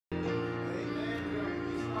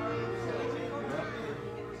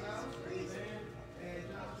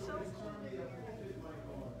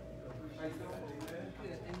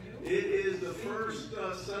first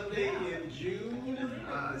Sunday in June.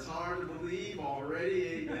 It's hard to believe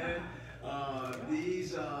already, amen.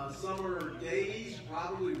 These summer days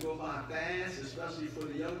probably go by fast, especially for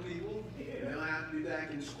the young people. They'll have to be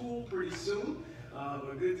back in school pretty soon.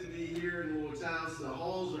 But good to be here in Lord's house. The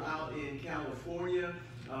Halls are out in California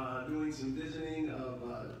doing some visiting of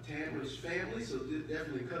Tamara's family, so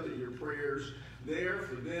definitely covet your prayers there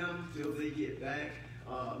for them till they get back.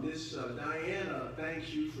 Miss Diana thanks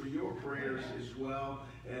you for your prayers as well,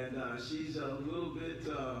 and she's a little bit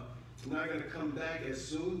not going to come back as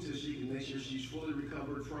soon till she can make sure she's fully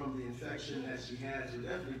recovered from the infection that she had. So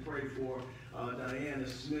definitely pray for Diana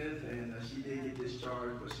Smith, and she did get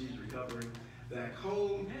discharged, but she's recovering back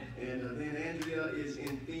home. And then Andrea is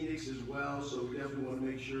in Phoenix as well, so we definitely want to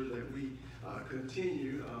make sure that we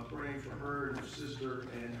continue praying for her and her sister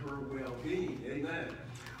and her well-being. Amen.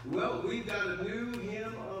 Well, we've got a new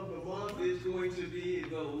hymn of the month. It's going to be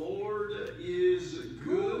 "The Lord is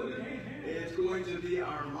Good." It's going to be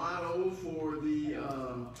our motto for the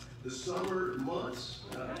summer months.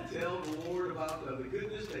 Tell the Lord about the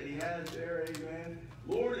goodness that He has there. Amen.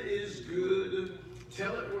 Lord is good.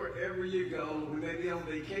 Tell it wherever you go. We may be on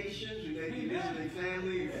vacations. We may be visiting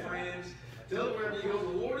family and friends. Tell it wherever you go.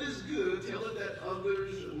 The Lord is good. Tell it that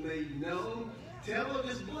others may know. Tell of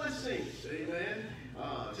His blessings. Amen.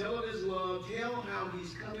 Tell of His love. Tell how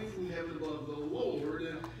He's coming from heaven above. The Lord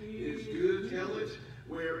is good. Tell it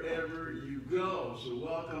wherever you go. So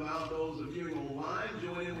welcome out those of you online.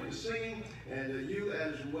 Join in with the singing. And you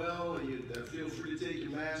as well. You feel free to take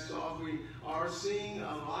your masks off. We are seeing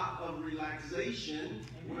a lot of relaxation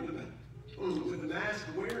with the mask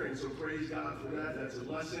wearing. So praise God for that. That's a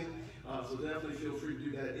blessing. So definitely feel free to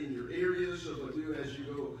do that in your areas. So do as you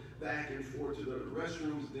go back and forth to the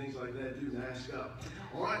restrooms and things like that, do mask up.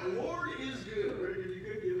 All right, the Lord is good. Rick, if you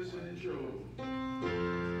could give us an intro.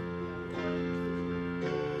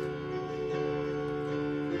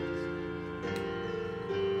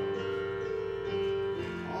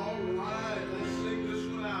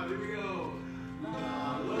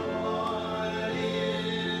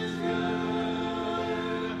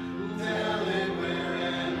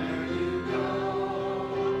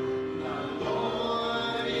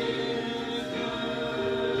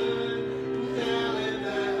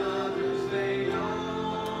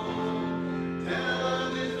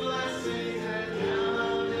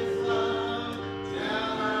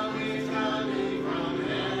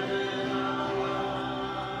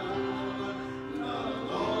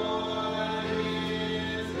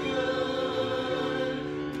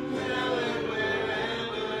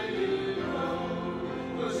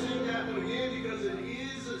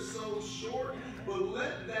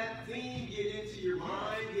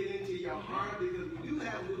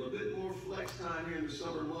 Time here in the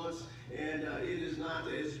summer months, and it is not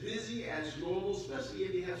as busy as normal, especially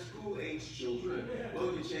if you have school-age children. Well,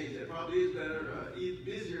 let me change that. Probably is better,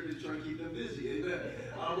 busier to try and keep them busy. Amen.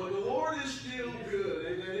 But the Lord is still good.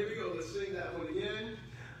 Amen. Here we go. Let's sing that one again.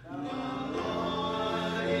 The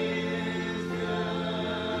Lord is good.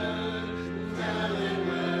 Tell Him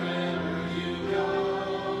wherever you go.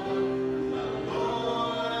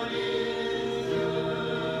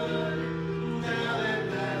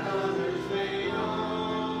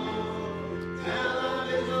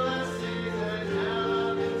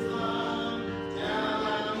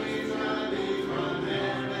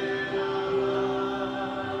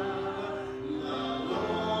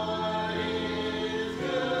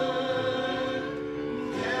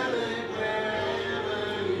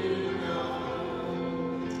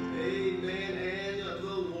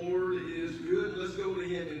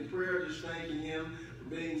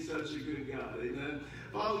 Such a good God. Amen.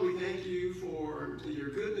 Father, we thank you for your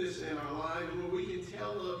goodness in our lives. Lord, we can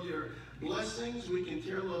tell of your blessings. We can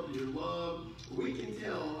tell of your love. We can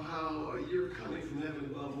tell how you're coming from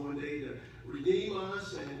heaven above one day to redeem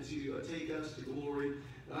us and to take us to glory.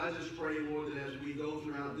 And I just pray, Lord, that as we go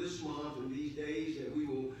throughout this month and these days, that we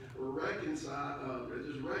will recognize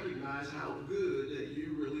how good that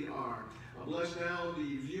you really are. Bless now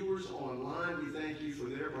the viewers online. We thank you for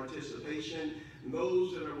their participation. And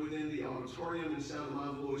those that are within the auditorium and sound of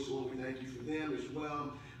my voice, Lord, we thank you for them as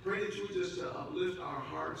well. Pray that you would just uplift our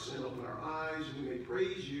hearts and open our eyes, and we may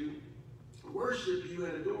praise you, worship you,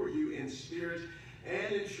 and adore you in spirit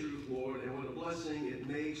and in truth, Lord. And what a blessing it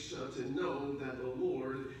makes to know that the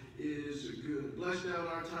Lord is good. Bless now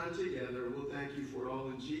our time together. We'll thank you for it all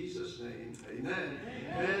in Jesus' name. Amen.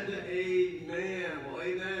 And amen. Well,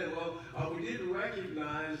 amen. Well, we didn't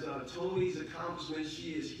recognize Tony's accomplishments.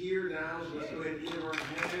 She is here now, so let's go ahead and give her a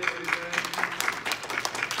hand. Amen.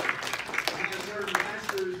 She has her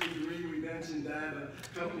master's degree. We mentioned that a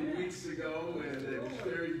couple of weeks ago, and it was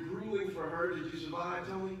very grueling for her. Did you survive,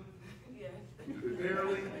 Tony? Yes.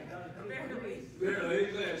 Barely? Barely. Barely,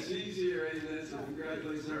 amen. She's here, amen. So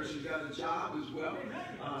congratulations to her. She's got a job as well.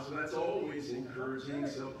 So that's always encouraging.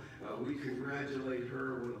 So we congratulate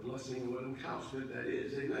her. What a blessing, what an accomplishment that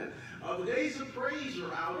is, amen. The days of praise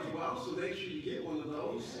are out as well, so make sure you get one of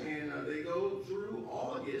those. And they go through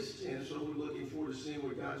August, and so we're looking forward to seeing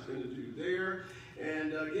what God's going to do there.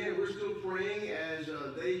 And again, we're still praying as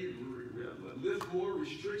they lift more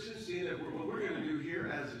restrictions, seeing that what we're going to do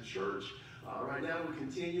here as a church. Right now we're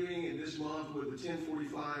continuing in this month with the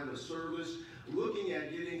 1045 service, looking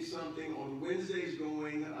at getting something on Wednesdays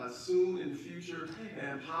going soon in the future,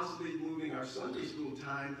 and possibly moving our Sunday school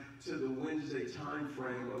time to the Wednesday time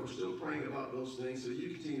frame. But we're still praying about those things, so you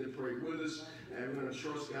continue to pray with us, and we're going to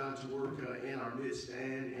trust God to work in our midst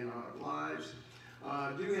and in our lives.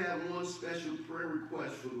 I do have one special prayer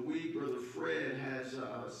request for the week. Brother Fred has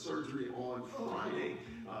surgery on Friday.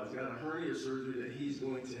 He's got a hernia surgery that he's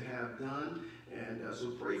going to have done. And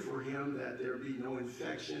so pray for him that there be no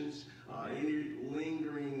infections, any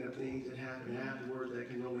lingering things that happen afterwards that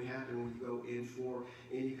can only happen when you go in for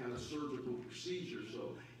any kind of surgical procedure.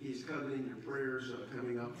 So he's coveting your prayers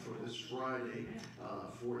coming up for this Friday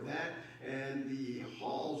for that. And the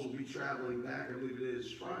Halls will be traveling back, I believe it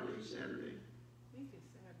is Friday, Saturday.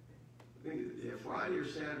 I think Friday or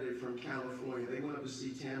Saturday from California. They went up to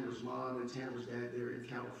see Tamara's mom and Tamara's dad there in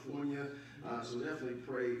California. So definitely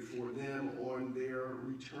pray for them on their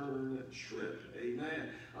return trip.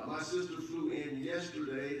 Amen. My sister flew in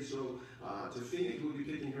yesterday, so to Phoenix. We'll be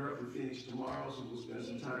picking her up in Phoenix tomorrow, so we'll spend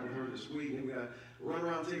some time with her this week. And we got to run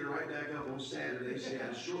around, take her right back up on Saturday. She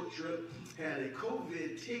had a short trip, had a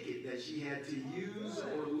COVID ticket that she had to use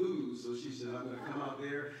or lose. So she said, I'm going to come out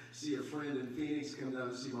there, see a friend in Phoenix, come down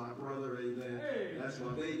and see my brother. Amen. That's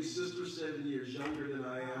my baby sister, 7 years younger than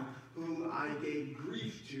I am, whom I gave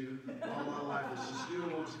grief to all my life, and she still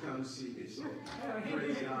wants to come see me. So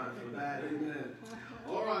praise God for that. Amen.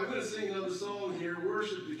 All right, I'm going to sing another song here,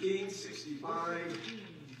 Worship the King, 65.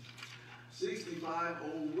 65,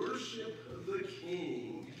 oh, worship the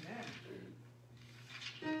King.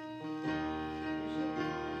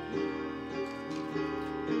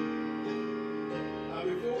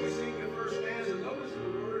 Before we sing the first stanza, notice the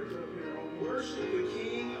words up here. Oh, worship the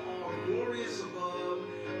King, all glorious above,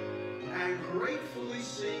 and gratefully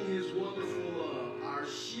sing his wonderful love. Our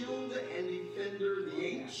shield and defender, the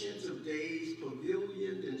ancient of days,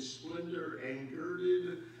 pavilioned in splendor and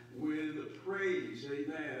girded with praise.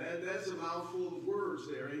 Amen. That's a mouthful of words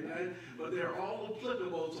there. Amen. But they're all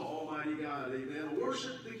applicable to Almighty God. Amen.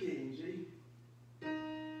 Worship the King. G.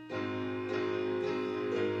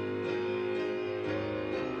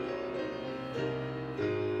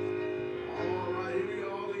 All right, here we go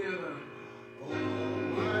all together. Oh,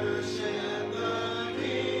 worship the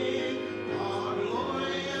King, all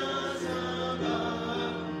glorious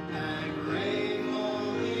above, and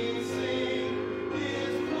gratefully sing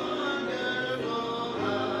his wonderful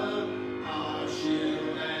love. Our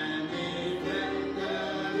shield and defender,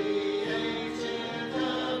 the ancient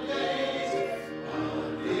of days,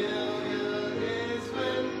 pavilion his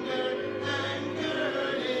splendor and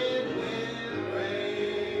girded with praise.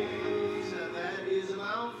 And that is a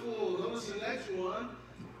mouthful. Notice the next one.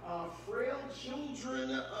 Frail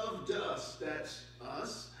children of dust, that's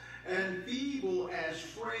us, and feeble as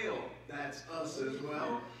frail, that's us as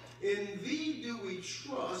well. In thee do we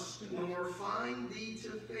trust, nor find thee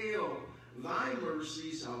to fail. Thy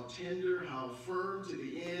mercies, how tender, how firm to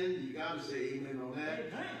the end. You got to say amen on that.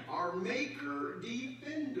 Amen. Our maker,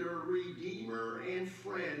 defender, redeemer, and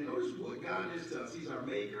friend. Notice what God is to us. He's our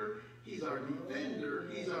maker, he's our defender,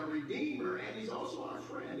 he's our redeemer, and he's also our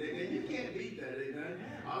friend. Amen. You can't beat that. Amen.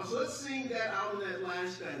 So let's sing that out in that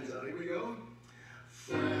last stanza. Here we go.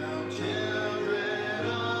 Frail children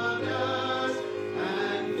of dust,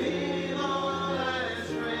 and feeble as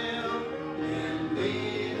frail, in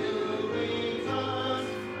thee do we trust,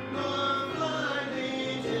 nor find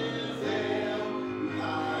thee to fail.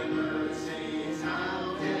 Thy mercies,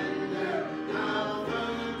 how tender, how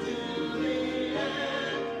firm to the end.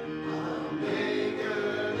 Our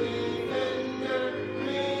maker, defender,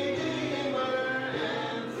 redeemer,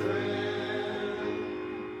 and friend.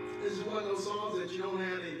 This is one of those songs that you don't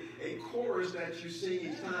have a chorus that you sing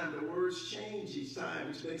each time. The words change each time,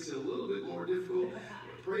 which makes it a little bit more difficult.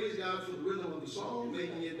 But praise God for the rhythm of the song,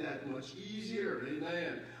 making it that much easier.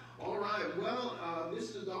 Amen. All right, well,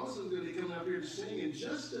 Mr. Dawson's going to be coming up here to sing in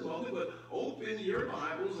just a moment, but open your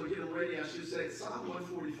Bibles, or get them ready, I should say, Psalm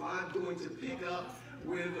 145, going to pick up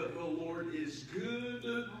with The Lord is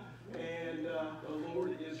Good And the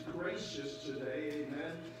Lord is gracious today,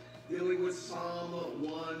 amen. Dealing with Psalm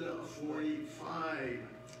 145.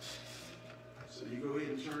 So you go ahead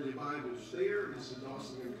and turn your Bibles there. Mrs.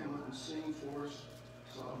 Dawson going to come up and sing for us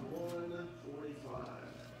Psalm 145.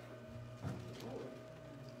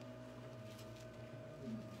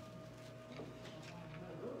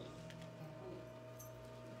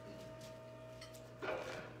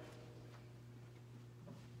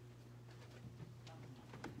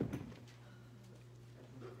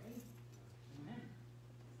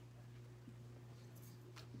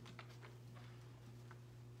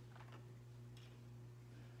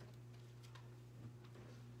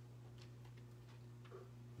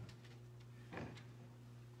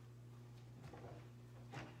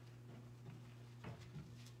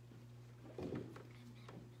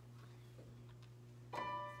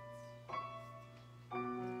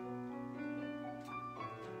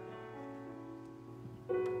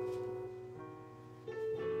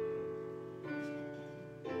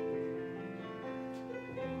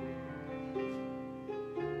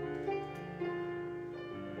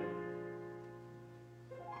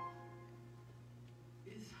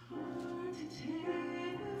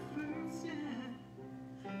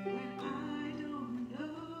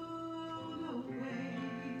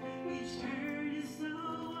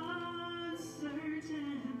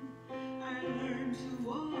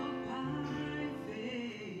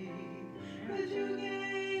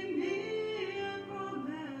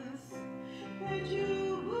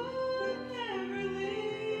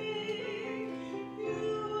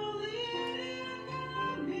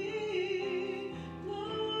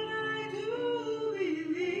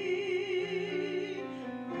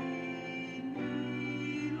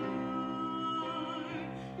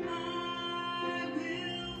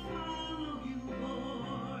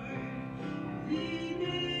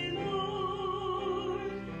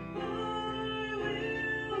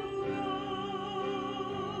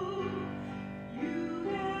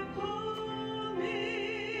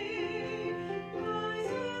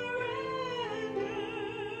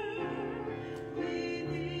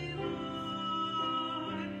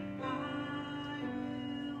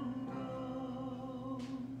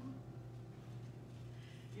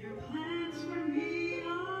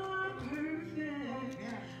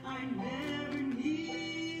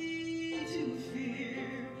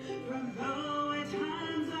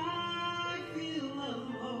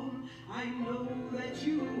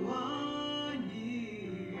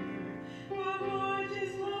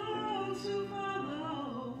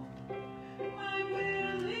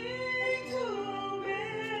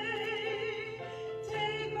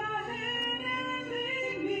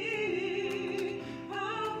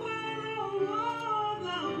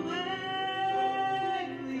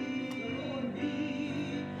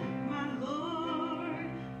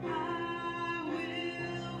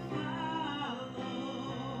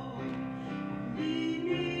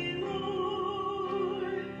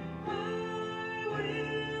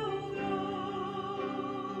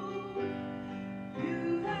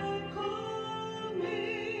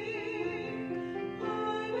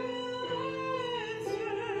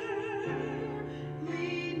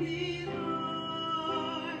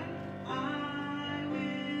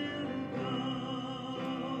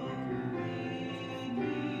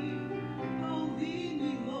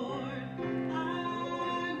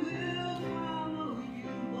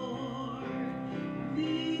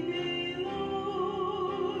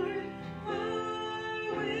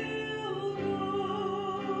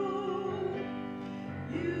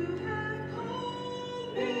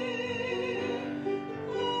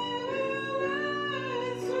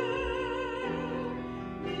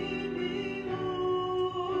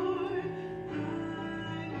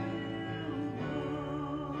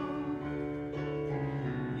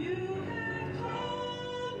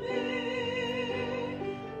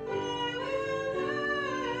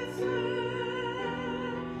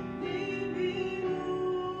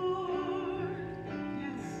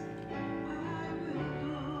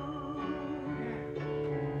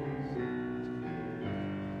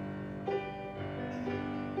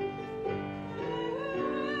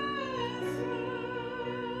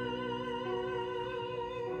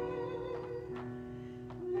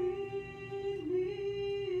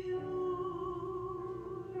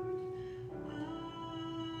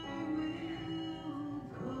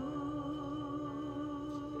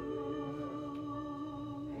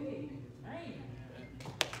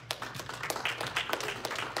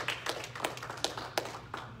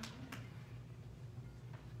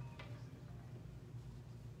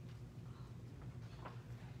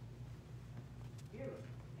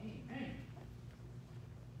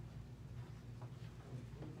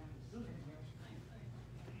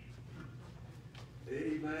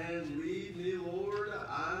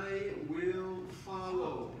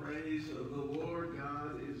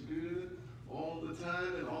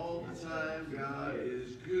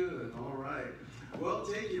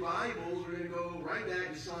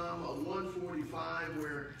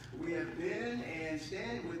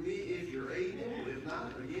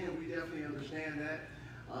 understand that.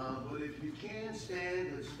 But if you can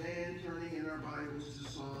stand, let's stand, turning in our Bibles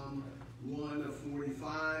to Psalm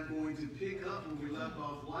 145. Going to pick up where we left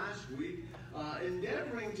off last week,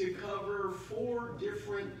 endeavoring to cover 4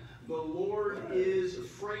 different "the Lord is"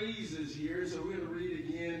 phrases here. So we're going to read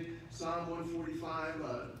again Psalm 145,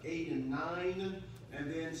 8 and 9,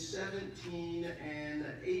 and then 17 and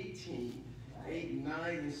 18. 8,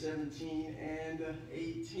 9, and 17, and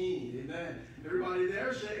 18. Amen. Everybody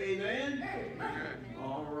there say amen? Amen.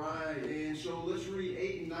 All right. And so let's read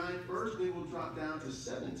 8 and 9 first, then we'll drop down to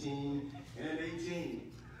 17 and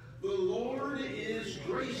 18. The Lord is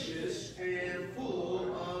gracious and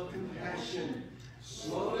full of compassion,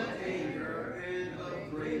 slow to anger, and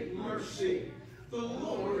of great mercy. The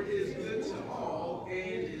Lord is good to all,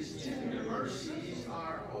 and his tender mercies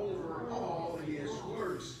are over all his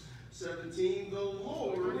works. 17, the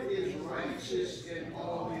Lord is righteous in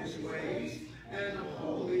all his ways and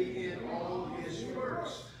holy in all his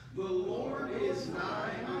works. The Lord is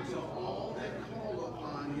nigh unto all that call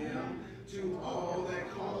upon him, to all that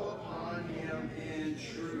call upon him in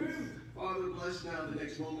truth. Father, bless now the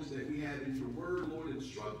next moments that we have in your word. Lord,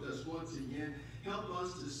 instruct us once again. Help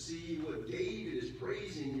us to see what David is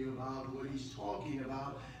praising you about, what he's talking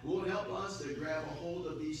about. Lord, help us to grab a hold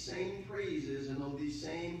of these same praises and of these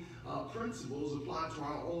same principles applied to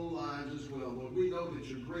our own lives as well. Lord, we know that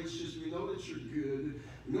you're gracious. We know that you're good.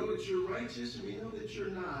 We know that you're righteous, and we know that you're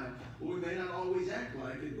nigh. Lord, we may not always act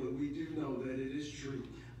like it, but we do know that it is true.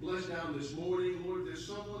 Bless down this morning, Lord, there's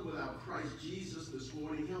someone without Christ Jesus this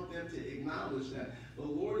morning. Help them to acknowledge that the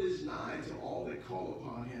Lord is nigh to all that call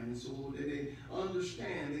upon him. And so, Lord, they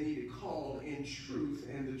understand they need to call in truth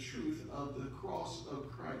and the truth of the cross of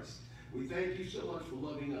Christ. We thank you so much for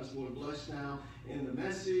loving us, Lord. Bless now in the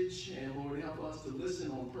message. And, Lord, help us to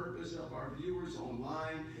listen on purpose. Help our viewers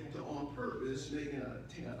online to, on purpose, make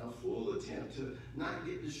a full attempt to not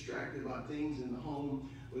get distracted by things in the home,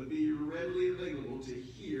 but be readily available to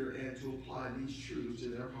hear and to apply these truths to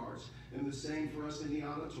their hearts. And the same for us in the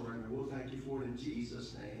auditorium. And we'll thank you for it in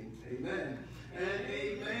Jesus' name. Amen. And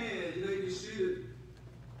amen. You know, you see that.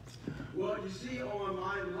 Well, you see on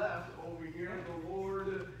my left over here, the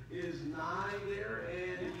Lord is nigh there,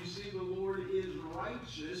 and you see the Lord is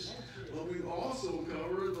righteous. But we also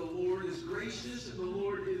cover the Lord is gracious and the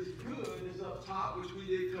Lord is good is up top, which we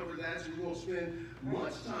did cover that, so we won't spend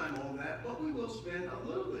much time on that, but we will spend a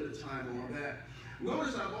little bit of time on that.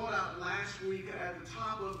 Notice I brought out last week at the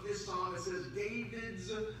top of this psalm, it says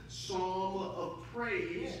David's Psalm of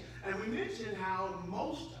Praise. And we mentioned how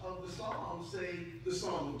most of the psalms say the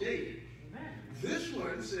Psalm of David. Amen. This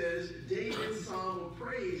one says David's Psalm of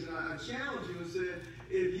Praise. And I challenge you and said,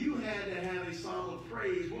 if you had to have a psalm of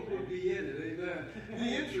praise, what would be in it? Amen. It'd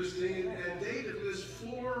be interesting. And David lists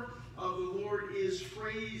 4 of the Lord is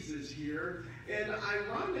phrases here. And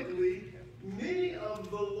ironically, many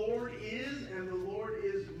of the Lord is and the Lord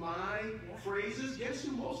is my phrases, guess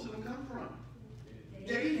who most of them come from?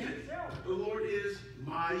 David. The Lord is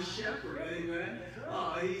my shepherd. Amen.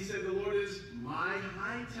 He said the Lord is my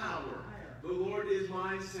high tower. The Lord is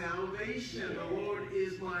my salvation. The Lord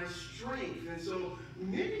is my strength. And so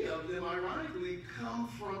many of them, ironically, come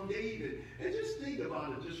from David. And just think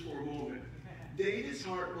about it just for a moment. David's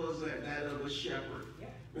heart was that of a shepherd.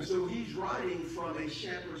 And so he's writing from a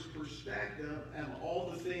shepherd's perspective of all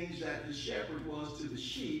the things that the shepherd was to the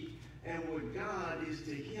sheep and what God is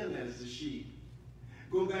to him as the sheep.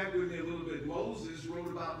 Go back with me a little bit. Moses wrote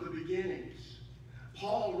about the beginnings.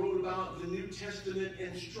 Paul wrote about the New Testament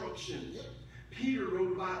instructions. Peter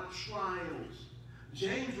wrote about trials.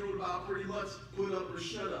 James wrote about pretty much put up or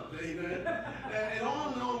shut up. Amen. And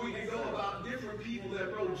on and on we can go about different people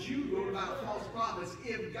that wrote. Jude wrote about false prophets.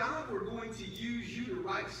 If God were going to use you to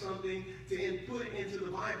write something to put it into the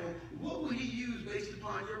Bible, what would he use based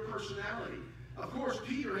upon your personality? Of course,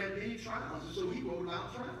 Peter had many trials, and so he wrote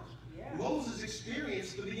about trials. Yeah. Moses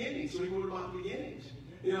experienced the beginning, so he wrote about beginnings.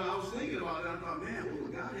 You know, I was thinking about it, I thought, man, what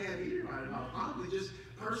would God have me to write about? Probably just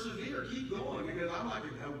persevere, keep going, because I'm like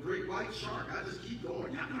a great white shark. I just keep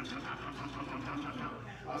going.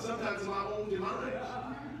 Sometimes in my own demise.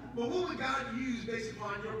 But what would God use based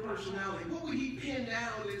upon your personality? What would he pin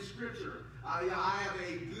down in Scripture? I have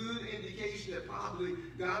a good indication that probably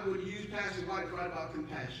God would use Pastor White to write about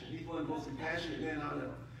compassion. He's one of the most compassionate men I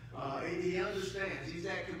know. He understands. He's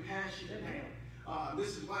that compassionate man.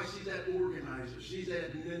 This is why she's that organizer. She's that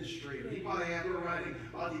administrator. He probably had her writing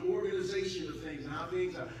about the organization of things and how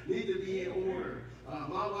things need to be in order.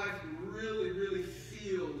 My wife really, really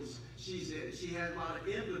feels she has a lot of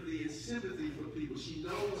empathy and sympathy for people. She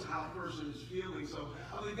knows how a person is feeling. So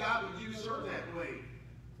I believe God would use her that way.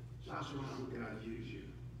 Joshua, how would God use you?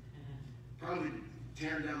 Probably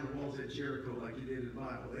tearing down the walls at Jericho like he did in the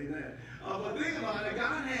Bible. Amen. But think about it.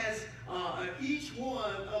 God has each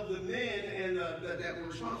one of the men and that were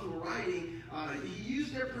responsible for writing, he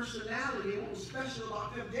used their personality. What was special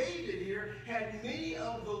about them, David here, had many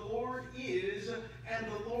of the Lord is and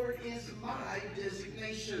the Lord is my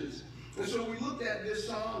designations. And so we looked at this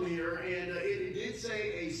psalm here, and it did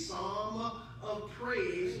say a psalm of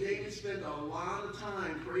praise. David spent a lot of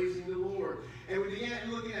time praising the Lord. And we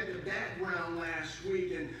began looking at the background last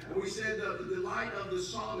week, and we said the delight of the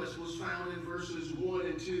psalmist was found in verses 1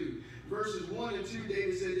 and 2. Verses 1 and 2,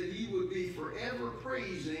 David said that he would be forever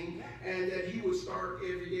praising and that he would start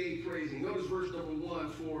every day praising. Notice verse number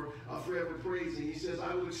 1 for forever praising. He says,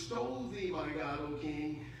 I will extol thee, my God, O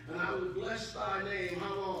King, and I will bless thy name.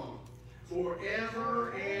 How long?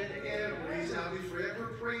 Forever and ever. He said, I'll be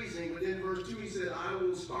forever praising. But then verse 2, he said, I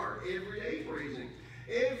will start every day praising.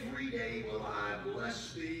 Every day will I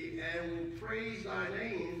bless thee and will praise thy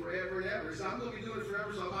name forever and ever. So I'm going to be doing it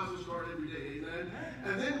forever, so I might as well start every day. Amen.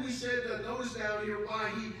 And then we said, notice down here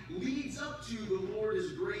why he leads up to the Lord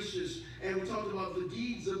is gracious. And we talked about the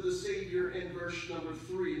deeds of the Savior in verse number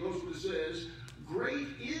 3. Notice what it says. Great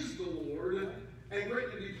is the Lord and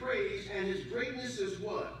great to be praised, and his greatness is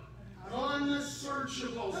what?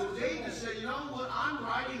 Unsearchable. So David said, you know what I'm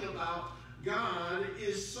writing about God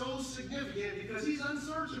is so significant because he's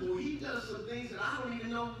unsearchable. He does some things that I don't even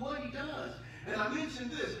know what he does. And I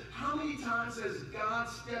mentioned this. How many times has God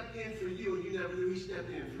stepped in for you and you never knew he stepped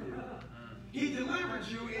in for you? He delivered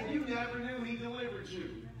you and you never knew he delivered you.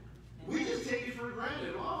 We just take it for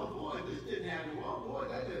granted. Oh, boy, this didn't happen. Oh, boy,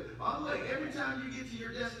 that did. Oh, look, every time you get to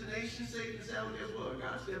your destination, safe and sound, guess what?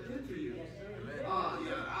 God stepped in for you.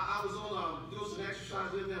 I was on doing some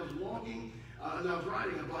exercise and I was walking, and I was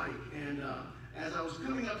riding a bike. And as I was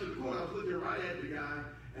coming up to the corner, I was looking right at the guy,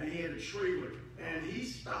 and he had a trailer. And he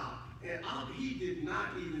stopped, and he did not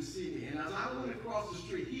even see me. And as I went across the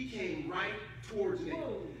street, he came right towards me.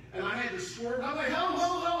 And I had to swerve. I'm like,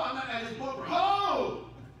 ho. I'm at his bumper. Ho!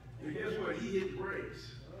 And guess what? He hit the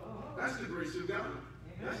brakes. That's the grace of God.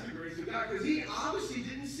 That's the grace of God. Because he obviously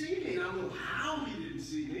didn't see me. And I don't know how he didn't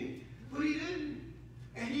see me, but he didn't.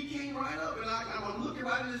 And he came right up, and I'm looking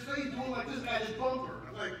right in his face, doing like this at his bumper.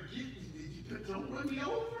 I'm like, don't run me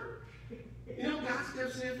over. You know, God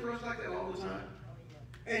steps in for us like that all the time.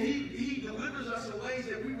 And he delivers us in ways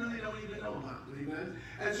that we really don't even know about. Amen.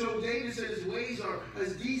 And so David said his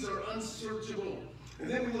deeds are unsearchable. And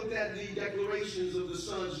then we looked at the declarations of the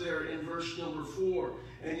sons there in verse number 4.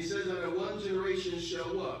 And he says that one generation shall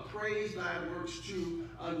what? Praise thy works to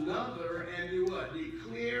another and do what?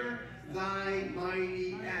 Declare thy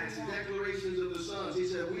mighty acts. The declarations of the sons. He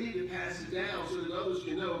said we need to pass it down so that others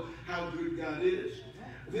can know how good God is.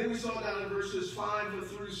 Then we saw down in verses 5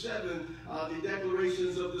 through 7 the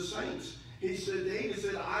declarations of the saints. He said, David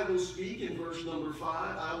said, I will speak in verse number 5.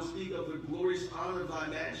 I will speak of the glorious honor of thy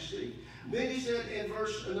majesty. Then he said in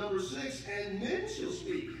verse number 6, and men shall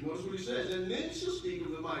speak. Notice what he says, and men shall speak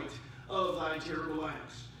of the might of thy terrible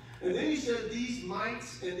acts. And then he said, these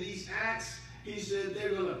mights and these acts, he said,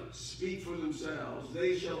 they're going to speak for themselves.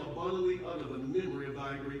 They shall abundantly utter the memory of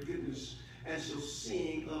thy great goodness and shall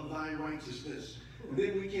sing of thy righteousness. And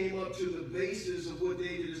then we came up to the basis of what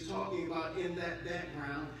David is talking about in that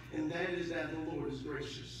background, and that is that the Lord is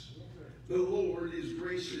gracious. The Lord is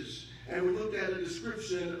gracious. And we looked at a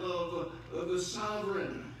description of the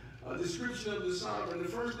sovereign. A description of the sovereign. The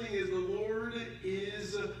first thing is the Lord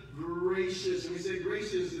is gracious. And we said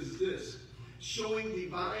gracious is this: showing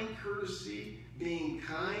divine courtesy, being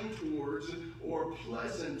kind towards or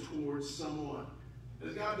pleasant towards someone.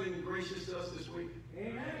 Has God been gracious to us this week?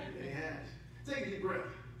 Amen. He has. Take a deep breath.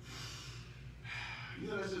 You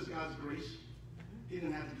know that's just God's grace. He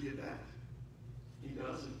didn't have to give that. He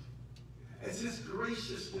doesn't. It's his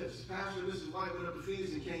graciousness. Pastor, this is why I went up to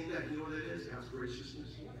Phoenix and came back. You know what that is? God's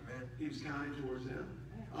graciousness. Amen. He was kind towards them.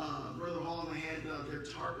 Brother Hall and they had their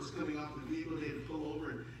tarp was coming off the vehicle. They had to pull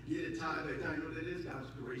over and get it tied back down. You know what that is? God's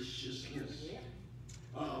graciousness.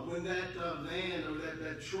 When that van or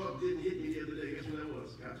that truck didn't hit me the other day, guess what that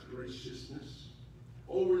was? God's graciousness.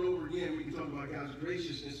 Over and over again, we can talk about God's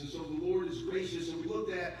graciousness. And so the Lord is gracious. And we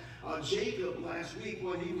looked at Jacob last week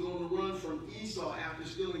when he was on the run from Esau after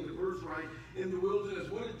stealing the birthright in the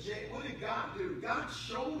wilderness. What did God do? God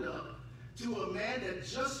showed up to a man that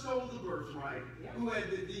just stole the birthright, who had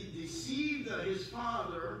deceived his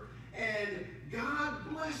father, and God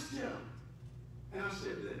blessed him. And I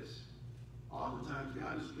said this: oftentimes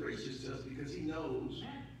God is gracious to us because he knows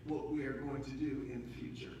what we are going to do in the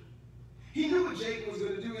future. He knew what Jacob was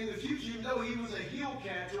going to do in the future, even though he was a heel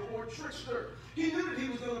catcher or trickster. He knew that he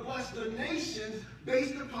was going to bless the nations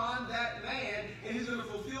based upon that man, and he's going to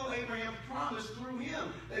fulfill Abraham's promise through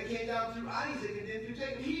him that came down through Isaac and then through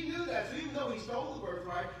Jacob. He knew that. So even though he stole the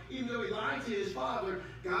birthright, even though he lied to his father,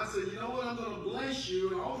 God said, you know what, I'm going to bless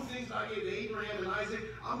you, and all the things that I gave to Abraham and Isaac,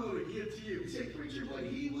 I'm going to give to you. He said, preacher, but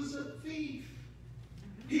he was a thief.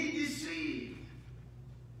 He deceived.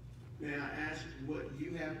 May I ask what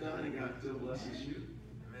you have done and God still blesses you?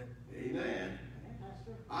 Amen.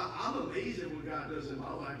 I'm amazed at what God does in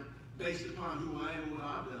my life based upon who I am and what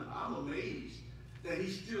I've done. I'm amazed that he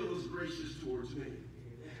still is gracious towards me.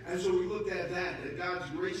 And so we looked at that God's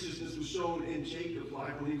graciousness was shown in Jacob's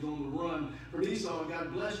life when he was on the run from Esau, and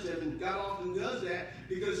God blessed him. And God often does that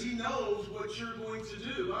because he knows what you're going to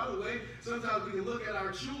do. By the way, sometimes we can look at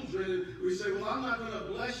our children and we say, well, I'm not going to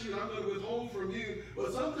bless you, I'm going to withhold from you.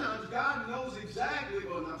 But sometimes God knows exactly,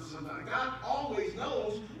 well, not sometimes, God always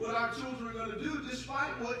knows what our children are going to do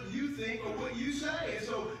despite what you think or what you say. And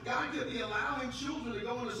so God could be allowing children to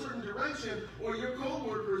go in a certain direction, or your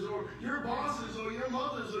co-workers or your bosses or your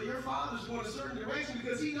mothers or your fathers go in a certain direction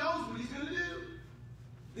because he knows what he's going to do.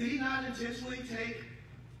 Did he not intentionally take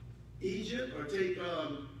Egypt or take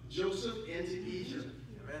Joseph into Egypt?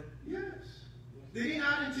 Amen. Yes. Did he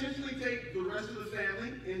not intentionally take the rest of the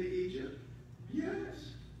family into Egypt?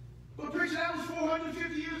 Yes. But preacher, that was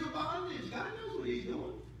 450 years of bondage. God knows what he's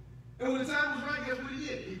doing. And when the time was right, guess what he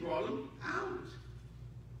did? He brought them out.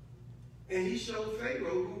 And he showed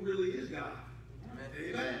Pharaoh who really is God.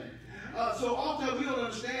 Amen. Amen. So often we don't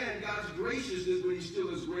understand God's graciousness, but he still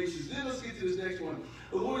is gracious. Then let's get to this next one.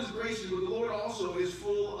 The Lord is gracious, but the Lord also is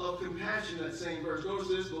full of compassion. That same verse. Notice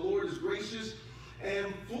this. The Lord is gracious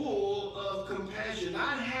and full of compassion.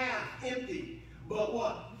 Not half empty, but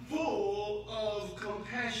what? Full of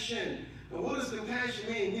compassion. And what does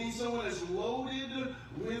compassion mean? It means someone that's loaded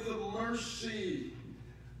with mercy.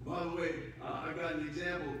 By the way, I got an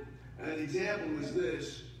example. An example is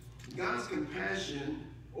this. God's compassion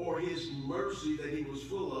or his mercy that he was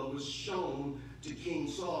full of was shown to King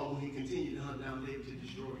Saul when he continued to hunt down David to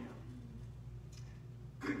destroy him.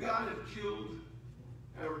 Could God have killed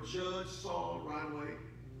or judged Saul right away?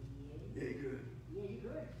 Yeah, he could. Yeah, he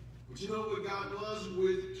could. But you know what God was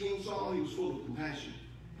with King Saul? He was full of compassion.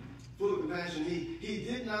 Full of compassion. He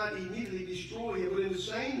did not immediately destroy him, but in the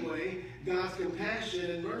same way, God's compassion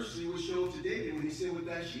and mercy was shown to David when he sinned with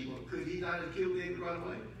Bathsheba. Could he not have killed David right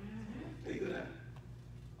away? He could have.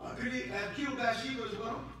 Could he have killed Bathsheba as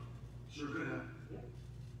well? Sure could have.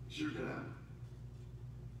 Sure could have.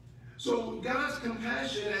 So God's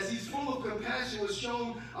compassion, as he's full of compassion, was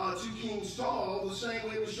shown to King Saul the same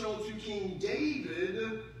way it was shown to King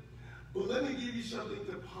David. But let me give you something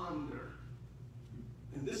to ponder.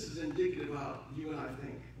 And this is indicative of how you and I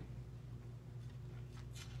think.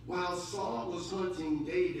 While Saul was hunting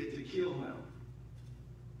David to kill him,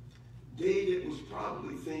 David was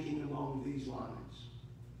probably thinking along these lines.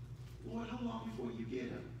 Lord, how long before you get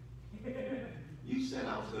him? You said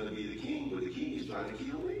I was going to be the king, but the king is trying to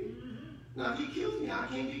kill me. Now, if he kills me, I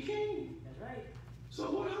can't be king. That's right. So,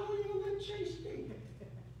 Lord, how long are you going to let him chase me?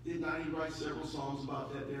 Did not he write several songs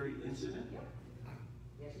about that very incident? Yep.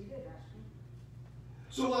 Yes, he did. That's true.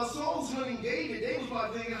 So while Saul was hunting David, David was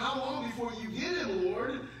probably thinking, how long before you get him,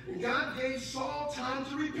 Lord? And God gave Saul time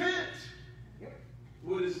to repent. Yep.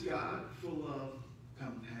 What is God? Full of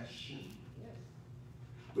compassion. Yes.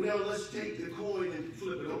 But now let's take the coin and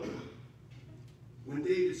flip it over. When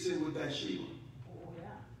David sinned with Bathsheba, Oh, yeah.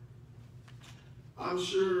 I'm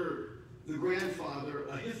sure the grandfather,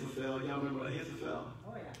 Ahithophel, y'all remember Ahithophel,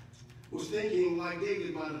 Oh, yeah. was thinking like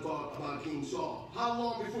David might have thought about King Saul. How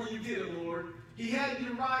long before you get him, Lord? He had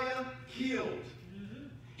Uriah killed.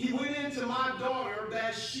 He went into my daughter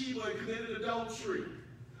Bathsheba and committed adultery.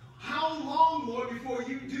 How long, Lord, before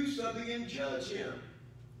you do something and judge him?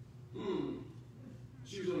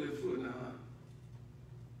 She was on their foot now, huh?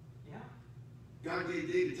 Yeah. God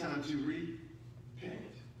gave David time to repent.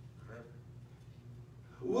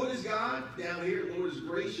 What is God? Down here, the Lord is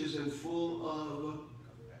gracious and full of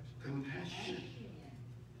compassion.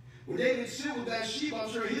 When David sinned with Bathsheba,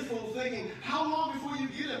 I'm sure he's full of thinking, how long before you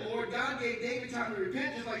get him, Lord? God gave David time to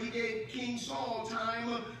repent, just like he gave King Saul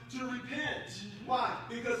time to repent. Why?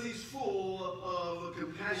 Because he's full of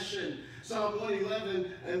compassion. Psalm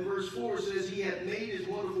 111 and verse 4 says, he hath made his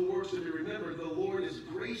wonderful works to be remembered. The Lord is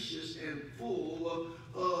gracious and full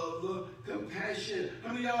of compassion.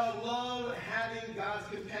 How many of y'all love having God's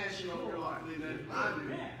compassion on your life? Amen. I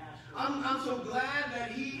do. I'm so glad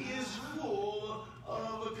that he is full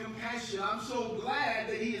of compassion. I'm so glad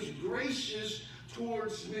that he is gracious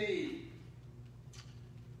towards me.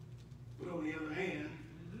 But on the other hand,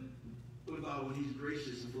 about when he's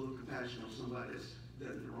gracious and full of compassion on somebody that's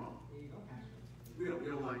done it wrong? There you go, Pastor. We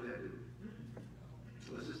don't like that, do we?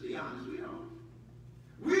 So let's just be honest, we don't.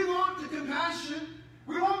 We want the compassion.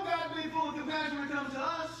 We want God to be full of compassion when it comes to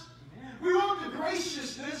us. Amen. We want the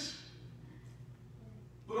graciousness.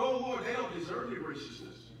 But oh Lord, they don't deserve your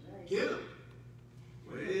graciousness. Get them.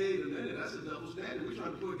 Wait a minute, that's a double standard. We're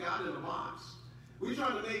trying to put God in a box. We're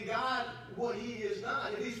trying to make God what he is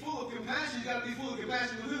not. If he's full of compassion, he's got to be full of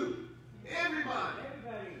compassion with who? Everybody.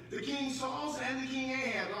 The King Saul and the King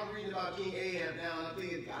Ahab. I'm reading about King Ahab now, and I'm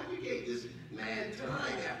thinking, God, you gave this man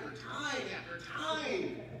time after time after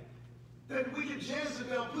time. That wicked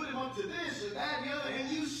Jezebel put him up to this and that and the other, and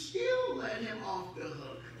you still let him off the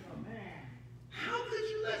hook. Oh, man. How could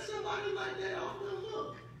you let somebody like that off the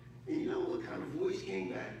hook? And you know what kind of voice came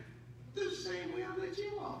back? The same way I let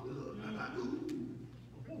you off the hook. I thought, ooh.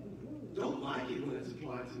 Don't like it when it's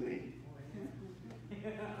applied to me.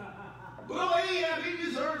 But oh, Ahab, he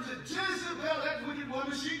deserves it. Jezebel, that wicked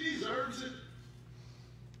woman, she deserves it.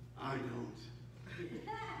 I don't.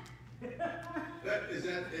 Is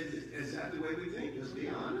that the way we think? Let's be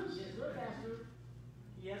honest. Yes, sir, Pastor.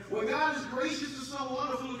 Yes, sir. When God is gracious to someone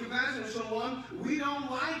or full of compassion to someone, we don't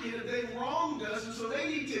like it if they wronged us, and so they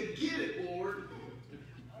need to get it, Lord.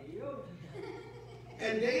 There you go.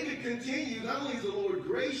 And David continues, not only is the Lord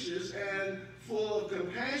gracious and full of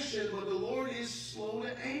compassion, but the Lord is slow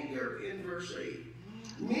to anger in verse 8.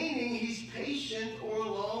 Meaning he's patient or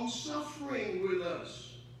long-suffering with us.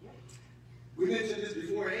 We mentioned this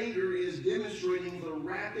before. Anger is demonstrating the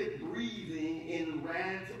rapid breathing in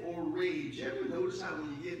wrath or rage. You ever notice how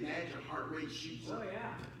when you get mad, your heart rate shoots up? Oh,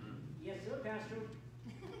 yeah. Yes, sir, Pastor.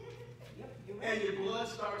 Yep, you're right. And your blood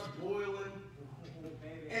starts boiling, Oh,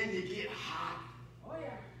 baby. and you get hot. Oh,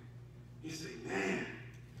 yeah. You say, man,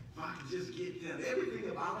 if I could just get them. Everything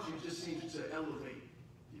about you just seems to elevate.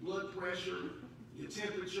 Your blood pressure, your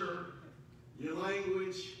temperature, your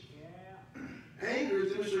language. Yeah. Anger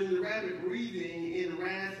is demonstrating the rapid breathing in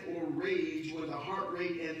wrath or rage when the heart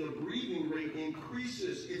rate and the breathing rate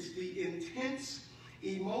increases. It's the intense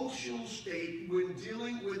emotional state when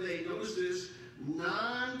dealing with a, notice this,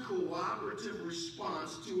 non-cooperative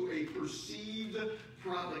response to a perceived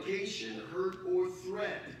provocation, hurt, or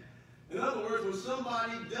threat. In other words, when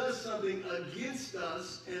somebody does something against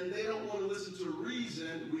us and they don't want to listen to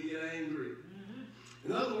reason, we get angry.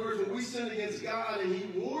 In other words, when we sin against God and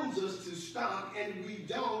he warns us to stop and we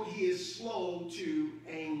don't, he is slow to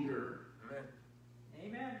anger.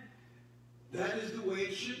 Amen. That is the way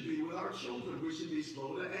it should be with our children. We should be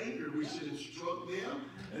slow to anger. We should instruct them.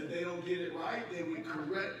 If they don't get it right, then we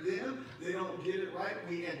correct them. If they don't get it right,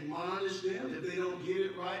 we admonish them. If they don't get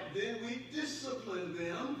it right, then we discipline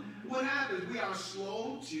them. What happens? We are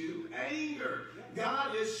slow to anger.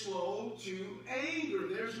 God is slow to anger.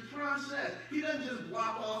 There's a process. He doesn't just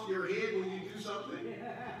lop off your head when you do something.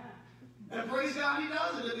 And praise God, he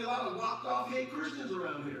doesn't. There'll be a lot of lopped off head Christians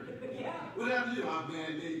around here. Yeah. What happened to you? Oh,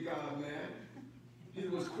 man, thank God, man. He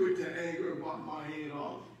was quick to anger and walk my head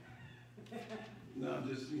off. No, I'm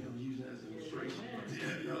just, using that as an illustration.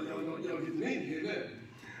 Y'all get the meaning, amen.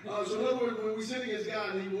 So in other words, when we sin against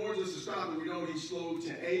God and he warns us to stop and we don't, he's slow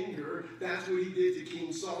to anger. That's what he did to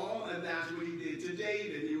King Saul, and that's what he did to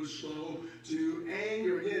David. He was slow to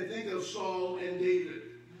anger. Again, think of Saul and David.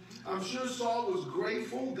 I'm sure Saul was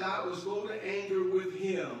grateful God was slow to anger with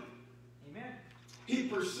him. Amen. He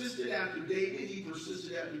persisted after David. He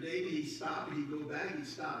persisted after David. He stopped, he'd go back. He'd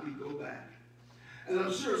stop, he'd go back. And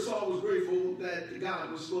I'm sure Saul was grateful that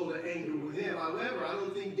God was slow to anger with him. However, I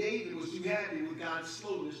don't think David was too happy with God's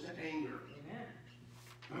slowness to anger. Amen.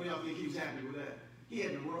 How many of y'all think he was happy with that? He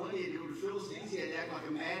had to run. He had to go to the Philistines. He had to act like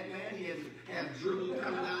a madman. He had to have dribble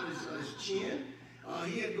coming down his chin.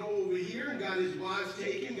 He had to go over here and got his wives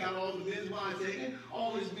taken, got all the men's wives taken.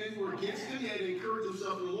 All his men were against him. He had to encourage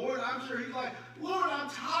himself in the Lord. I'm sure he's like, Lord, I'm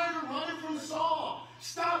tired of running from Saul.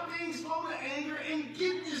 Stop being slow to anger and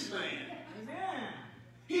get this man. Amen.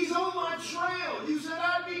 He's on my trail. You said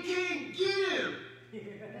I'd be king. Get him.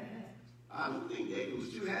 I don't think David was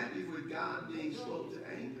too happy with God being slow to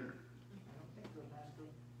anger. I don't think so, Pastor.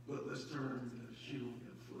 But let's turn to Sheba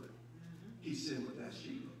foot. He sinned with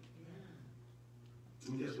Bathsheba.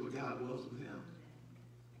 And guess what God was with him?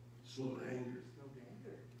 Slow to anger. Slow to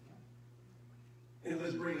anger. And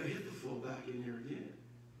let's bring Ahithophel back in here again.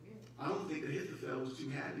 I don't think Ahithophel was too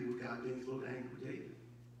happy with God being slow to anger with David.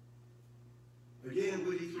 Again,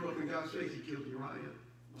 what he threw up in God's face, he killed Uriah,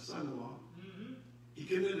 my son-in-law. He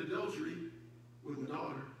committed adultery with my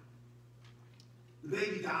daughter. The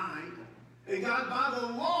baby died. And God, by the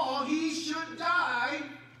law, he should die.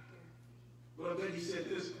 But I bet he said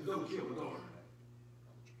this, don't kill my daughter.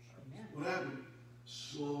 Amen. What happened?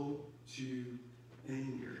 Slow to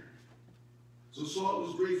anger. So Saul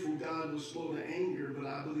was grateful God was slow to anger, but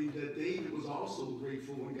I believe that David was also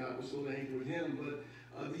grateful when God was slow to anger with him. But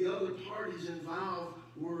the other parties involved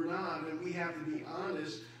were not, and we have to be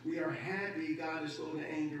honest. We are happy God is slow to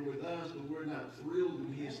anger with us, but we're not thrilled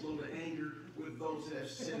when he is slow to anger with those that have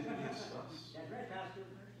sinned against us. That's right, Pastor.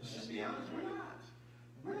 Let's just be honest, we're not.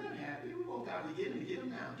 We're not happy. We want God to get him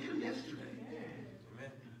now. Get him yesterday.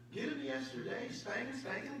 Get him yesterday.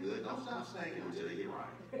 Spanking good. Don't stop spanking until they get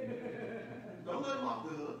right. Don't let them off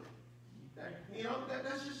the hook.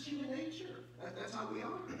 That's just human nature. That's how we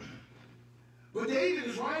are. But David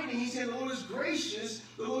is writing, he said, the Lord is gracious,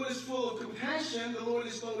 the Lord is full of compassion, the Lord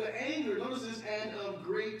is slow to anger. Notice this, and of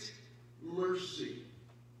great mercy.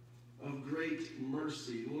 Of great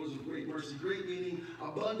mercy. The Lord is of great mercy. Great meaning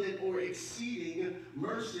abundant or exceeding.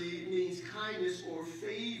 Mercy means kindness or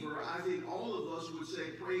favor. I think all of us would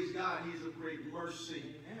say, praise God, he's of great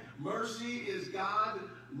mercy. Mercy is God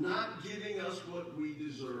not giving us what we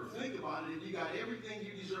deserve. Think about it. If you got everything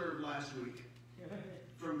you deserved last week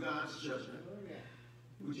from God's judgment,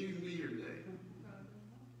 would you even be here today?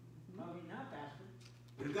 Probably not, Pastor.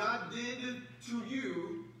 If God did to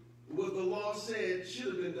you what the law said should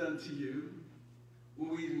have been done to you,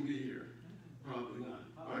 will we even be here? Probably not.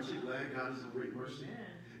 Aren't you glad God is of great mercy?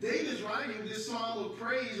 David's writing this psalm of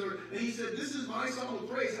praise, and he said, this is my psalm of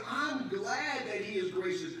praise. I'm glad that he is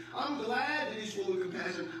gracious. I'm glad that he's full of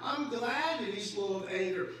compassion. I'm glad that he's full of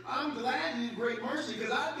anger. I'm glad that he's great mercy,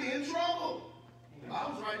 because I'd be in trouble. If I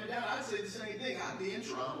was writing it down, I'd say the same thing. I'd be in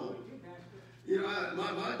trouble.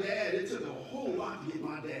 My dad, it took a whole lot to get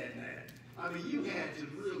my dad mad. I mean, you had to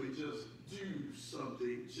really just do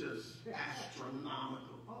something just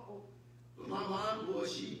astronomical. But my mom, boy,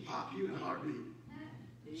 she'd pop you in a heartbeat.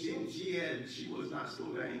 She was not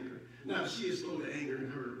slow to anger. Now, she is slow to anger in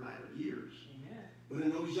her latter years. But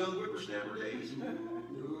in those young whippersnapper days,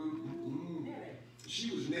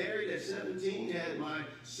 she was married at 17, had my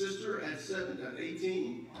sister at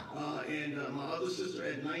 18, and my other sister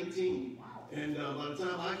at 19. And by the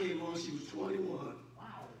time I came along, she was 21.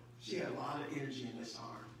 She had a lot of energy in this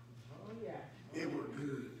arm. Oh, yeah. It worked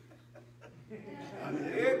good. I mean,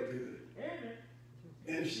 it worked good.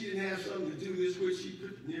 And if she didn't have something to do this with, she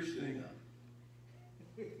put the nearest thing up.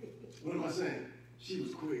 What am I saying? She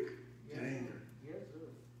was quick to anger. Yes, sir.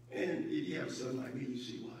 And if you have a son like me, you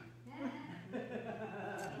see why.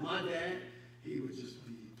 My dad, he would just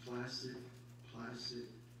be placid.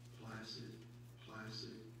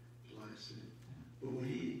 But when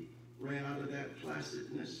he ran out of that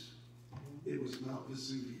placidness, it was Mount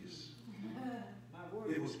Vesuvius.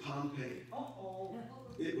 It was Pompeii.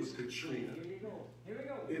 It was Katrina. Here we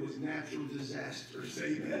go. It was natural disasters.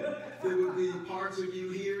 Amen. There would be parts of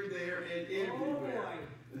you here, there, and everywhere.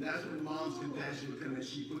 And that's when Mom's compassion would come and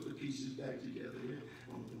she put the pieces back together.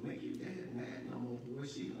 Don't make your dad mad no more, boy.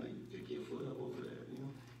 See, like, pick your foot up over there.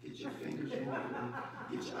 Get your fingers from over there.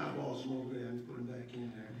 Get your eyeballs from over there and put them back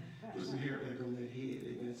in there. Put some hair back on that head.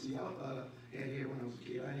 Amen. See, I thought I had hair when I was a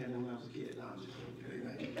kid. I had none when I was a kid. No, I'm just joking.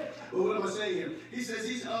 Amen. But what am I saying here? He says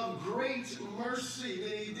he's of great mercy.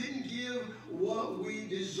 That he didn't give what we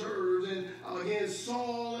deserved. And again,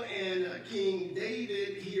 Saul and King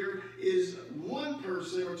David here is one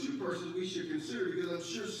person or two persons we should consider, because I'm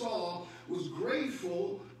sure Saul was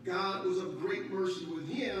grateful God was of great mercy with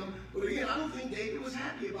him. But again, I don't think David was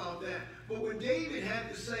happy about that. But when David had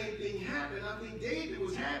the same thing happen, I think David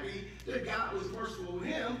was happy that God was merciful with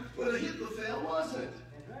him, but Ahithophel wasn't.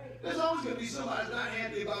 There's always going to be somebody that's not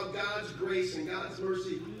happy about God's grace and God's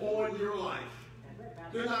mercy on your life.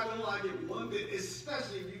 They're not going to like it one bit,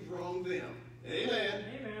 especially if you've wronged them. Amen.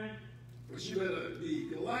 Amen. But you better be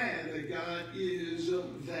glad that God is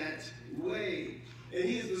that way. And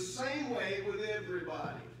he is the same way with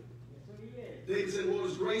everybody. David said, Lord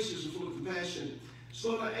is gracious and full of compassion,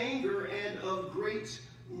 slow to anger, and of great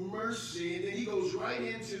mercy. And then he goes right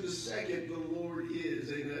into the second, the Lord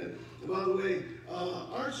is. Amen. And by the way,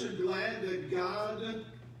 aren't you glad that God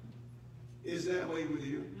is that way with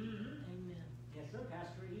you? Amen. Yes, sir,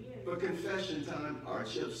 Pastor, he is. But confession time,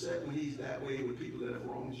 aren't you upset when he's that way with people that have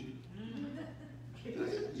wronged you?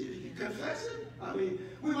 You confess it? I mean,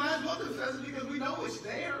 we might as well confess it because we know it's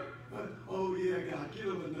there. Oh, yeah, God, give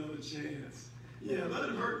him another chance. Yeah, let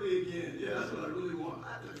him hurt me again. Yeah, that's what I really want.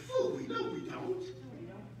 Fool, we know we don't.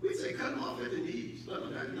 We'd say cut him off at the knees.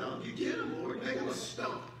 No, you get him, Lord. Make him a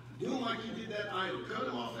stump. Do him like you did that idol. Cut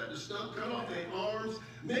him off at the stump. Cut off their arms.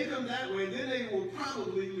 Make them that way. Then they will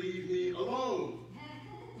probably leave me alone.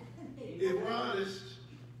 If we're honest,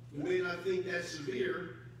 we may not think that's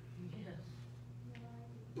severe.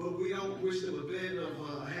 but we don't wish them a bed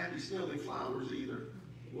of happy smelling flowers either.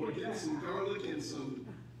 Lord, get some garlic and some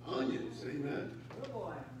onions. Amen. Good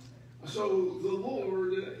boy. So the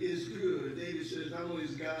Lord is good. David says not only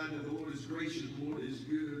is God, but the Lord is gracious. The Lord is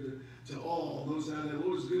good to all. Those down there, the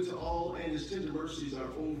Lord is good to all, and his tender mercies are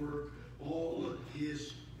over all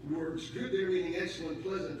his works. Good there meaning excellent,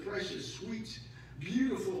 pleasant, precious, sweet,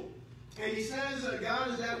 beautiful. And he says God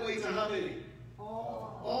is that way to how many?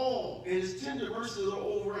 All. And his tender mercies are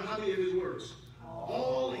over how many of his works?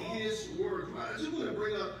 All his works. I just want to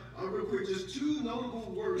bring up real quick just two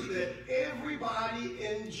notable words that everybody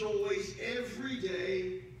enjoys every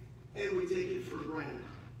day, and we take it for granted.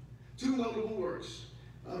 Two notable words.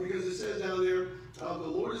 Because it says down there, the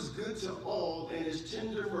Lord is good to all, and his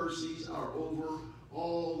tender mercies are over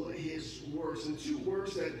all his works. And two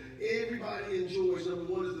works that everybody enjoys. Number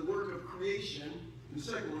one is the work of creation, and the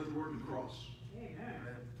second one is the work of the cross. Amen.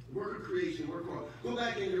 The work of creation, the work of cross. Go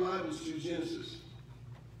back in your Bibles to Genesis.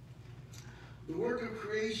 The work of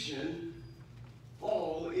creation,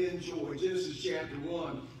 all enjoy. Genesis chapter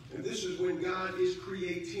 1. And this is when God is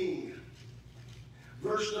creating.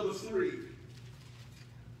 Verse number 3.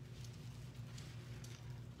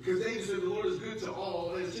 Because David said the Lord is good to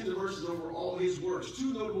all, and his tender mercies over all his works.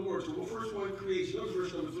 Two notable words. Well, first one, creation. Notice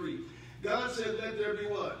verse number 3. God said, let there be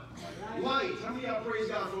what? Light. How many of y'all praise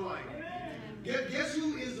God for light? Guess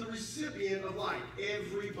who is the recipient of light?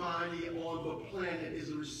 Everybody on the planet is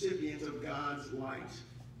the recipient of God's light.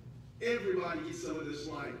 Everybody gets some of this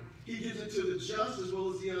light. He gives it to the just as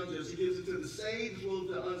well as the unjust. He gives it to the saved as well as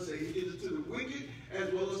the unsaved. He gives it to the wicked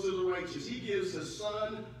as well as to the righteous. He gives the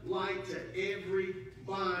sunlight to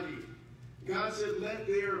everybody. God said, let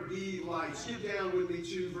there be light. Skip down with me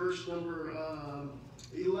to verse number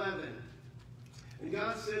 11. And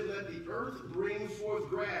God said, let the earth bring forth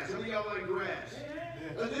grass. How many of y'all like grass?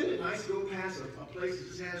 Isn't it nice to go past a place that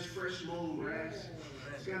just has fresh mown grass?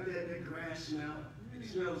 It's got that grass smell. It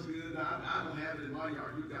smells good. I don't have it in my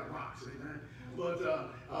yard. You've got rocks, amen.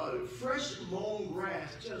 But fresh mown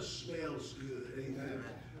grass just smells good, amen.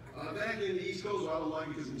 Back in the East Coast, I don't like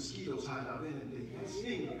it because the mosquitoes hide out in it. They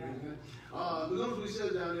sting you, amen. But notice what he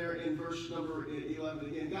says down there in verse number 11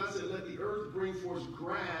 again. God said, let the earth bring forth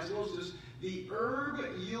grass. Notice this. The herb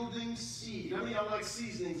yielding seed. How many of y'all like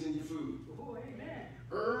seasonings in your food? Oh, amen.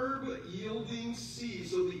 Herb yielding seed.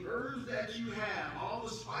 So the herbs that you have, all the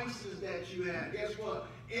spices that you have, guess what?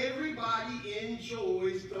 Everybody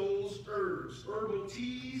enjoys those herbs. Herbal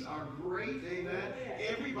teas are great, amen.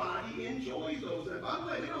 Everybody enjoys those. And by the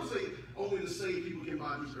way, they don't say only the saved people can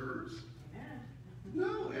buy these herbs.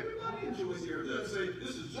 No, everybody enjoys the herbs. They don't say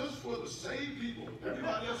this is just for the saved people.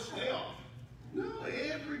 Everybody else stay off. No,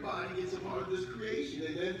 everybody gets a part of this creation,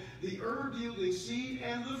 amen. The herb yielding seed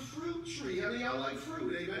and the fruit tree. How many of y'all like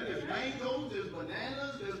fruit, amen? There's mangoes, there's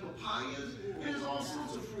bananas, there's papayas, there's all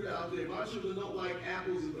sorts of fruit out there. My children don't like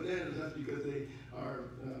apples and bananas. That's because they are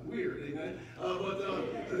weird, amen.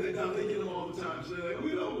 They get them all the time. So they're like,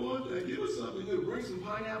 we don't want that. Give us something new. Bring some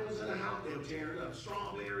pineapples in the house, they'll tear it up.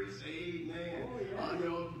 Strawberries, amen.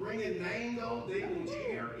 Bring in mango, they will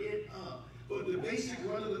tear it up. But the basic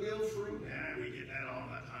run-of-the-mill fruit, we get that all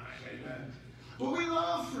the time, amen. But we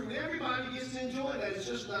love fruit. Everybody gets to enjoy that. It's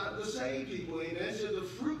just not the saved people, amen. So the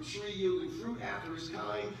fruit tree yielding fruit after its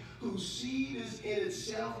kind, whose seed is in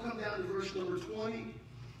itself. Come down to verse number 20.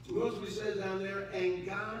 Notice what he says down there. And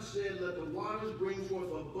God said, let the waters bring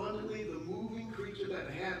forth abundantly the moving creature that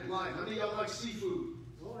hath life. How many of y'all like seafood?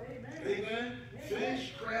 Oh, amen. Amen.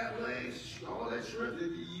 Fish, crab legs, all that shrimp.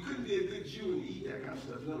 You couldn't be a good Jew and eat that kind of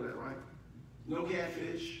stuff. You know that, right? No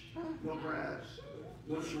catfish, no crabs,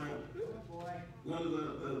 no shrimp. None of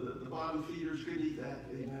the bottom feeders could eat that.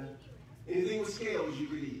 Amen. Anything with scales you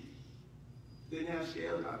could eat. Didn't have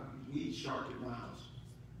scales. We eat shark at my house.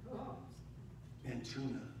 And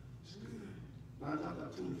tuna. It's good. I'm talking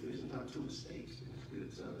about tuna fish. I'm talking tuna steaks. It's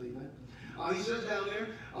good stuff. Amen. He says down there,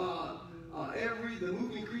 the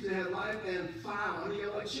moving creature had life and fowl. How many of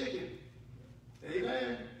y'all like chicken?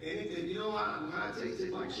 Amen. Anything, you know how it tastes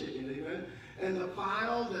like chicken. Amen. And the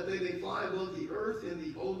fowl that they fly above the earth in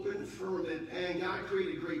the open firmament. And God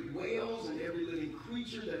created great whales and every living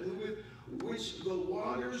creature that moveth, which the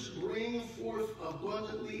waters bring forth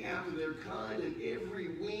abundantly after their kind, and every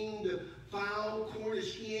winged fowl,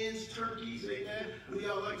 Cornish hens, turkeys, amen. We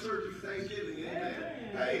all like turkey for Thanksgiving, amen.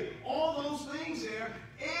 Hey, all those things there,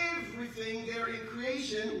 everything there in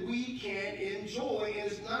creation we can enjoy,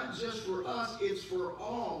 and it's not just for us, it's for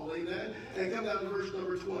all, amen. And come down to verse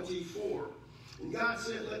number 24. And God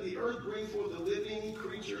said, let the earth bring forth a living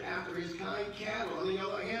creature after his kind, cattle. I mean,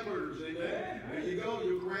 y'all like hamburgers, amen. There you go,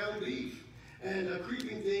 your ground beef. and a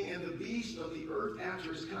creeping thing, and the beast of the earth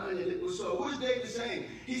after his kind, and it was so. What is David saying?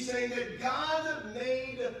 He's saying that God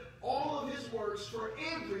made all of his works for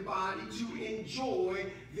everybody to enjoy.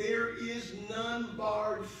 There is none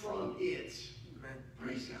barred from it. Amen.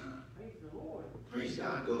 Praise God. Praise the Lord. Praise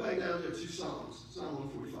God. Go back down there to Psalms. Psalm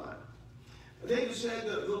 145. David said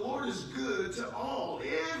that the Lord is good to all.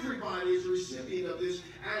 Everybody is a recipient of this,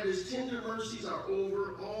 and his tender mercies are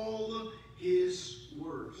over all his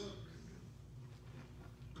works.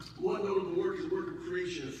 One notable work is the work of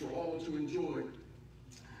creation is for all to enjoy.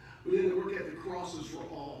 But then the work at the cross is for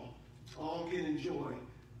all. All can enjoy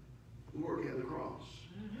the work at the cross.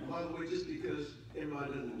 And by the way, just because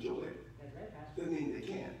everybody doesn't enjoy it, That's right, Pastor. doesn't mean they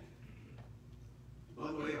can't.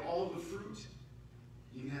 By the way, all the fruit,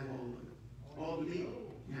 you can have all of it. All the meat,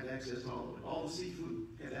 you have access to all of it. All the seafood,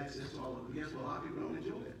 you have access to all of it. Guess what? A lot of people don't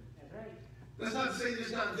enjoy it. That's right. That's not to say that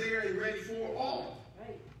it's not there and ready for all.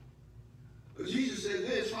 Right. But Jesus said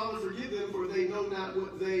this, Father, forgive them, for they know not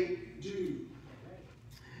what they do.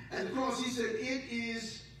 That's right. At the cross, he said, it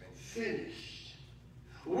is finished.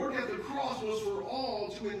 The work at the cross was for all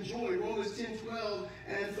to enjoy. Romans 10, 12,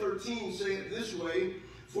 and 13 say it this way,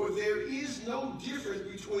 for there is no difference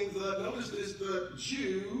between the, notice this, the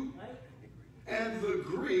Jew Right. and the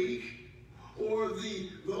Greek, or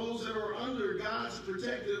those that are under God's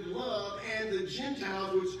protective love, and the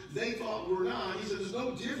Gentiles, which they thought were not. He said there's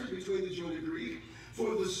no difference between the Jew and the Greek,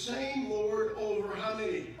 for the same Lord over how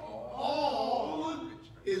many? All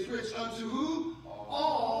is rich unto who?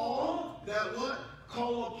 All that what?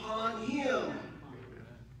 Call upon him.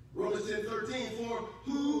 Romans 10, 13, for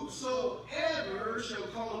whosoever shall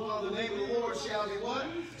call upon the name of the Lord shall be what?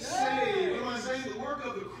 Saved. What am I saying? The work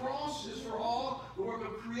of the cross is for all. The work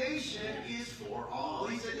of creation is for all.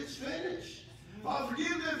 He said it's finished. Father, forgive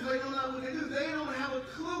them if they don't know what they do. They don't have a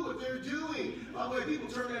clue what they're doing. By the way, people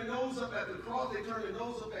turn their nose up at the cross. They turn their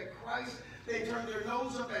nose up at Christ. They turn their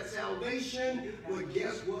nose up at salvation. But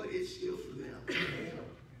guess what? It's still for them.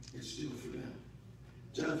 It's still for them.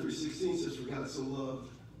 John 3:16 says, for God so loved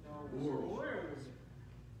the world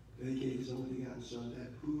that he gave his only begotten Son, that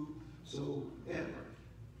whosoever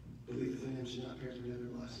believeth in him should not perish but have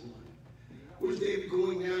everlasting life. What is David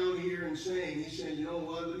going down here and saying? He's saying, you know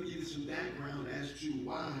what, let me give you some background as to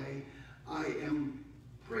why I am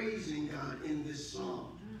praising God in this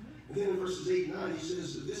psalm. And then in verses 8 and 9, he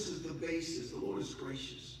says, this is the basis. The Lord is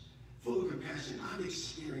gracious, full of compassion. I've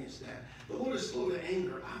experienced that. The Lord is slow to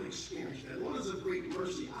anger. I've experienced that. The Lord is of great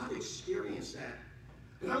mercy. I've experienced that.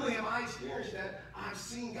 But not only have I experienced that, I've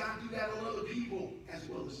seen God do that on other people as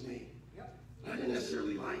well as me. Yep. I didn't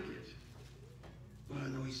necessarily like it, but I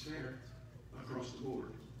know he's fair across the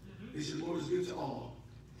board. He said, the Lord is good to all,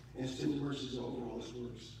 and his tender mercies are over all his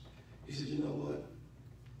works. He said, you know what?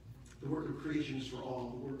 The work of creation is for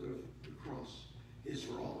all. The work of the cross is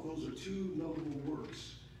for all. Those are two notable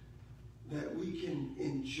works that we can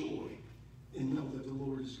enjoy and know that the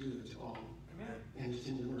Lord is good to all. Amen. And his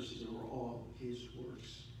tender mercies over all his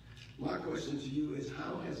works. My question to you is,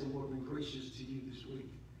 how has the Lord been gracious to you this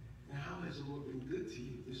week? And how has the Lord been good to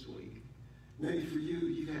you this week? Maybe for you,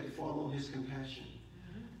 you've had to fall on his compassion.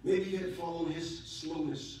 Maybe you had to fall on his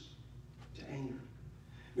slowness to anger.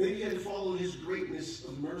 Maybe you had to fall on his greatness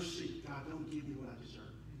of mercy. God, don't give me what I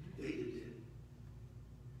deserve. David did.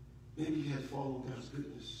 Maybe you had to fall on God's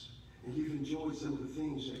goodness. And you've enjoyed some of the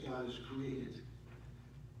things that God has created.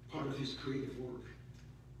 Part of his creative work.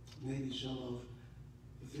 Maybe some of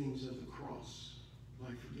the things of the cross,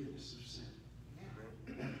 like forgiveness of sin.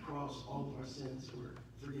 At the cross, all of our sins were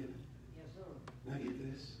forgiven. Yes, sir. Now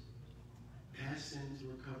get this. Past sins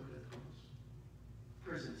were covered at the cross.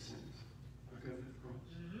 Present sins are covered at the cross.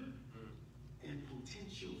 And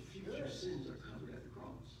potential future sins are covered at the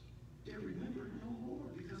cross. They're remembered no more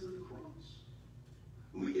because of the cross.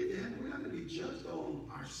 When we get to heaven, we're not going to be judged on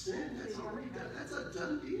our sin. That's already done. That's a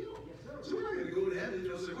done deal. Yes, sir. So we're not going to go to heaven and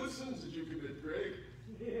they'll say, what sins did you commit, Greg?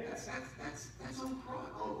 Yeah. That's on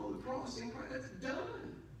the cross in Christ. That's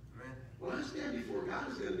done. Amen. When I stand before God,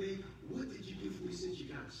 it's going to be, what did you do for me since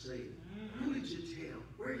you got saved? Who did you tell?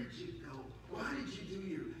 Where did you go? Why did you do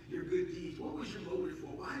your good deeds? What was your motive for?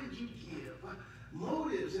 Why did you give?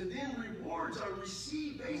 Motives and then rewards are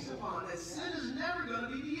received based upon that. Sin is never going to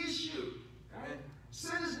be the issue. Amen.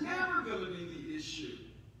 Sin is never going to be the issue.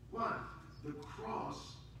 Why? The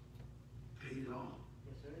cross paid it all.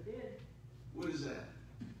 Yes, sir, it did. What is that?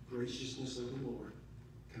 Graciousness of the Lord,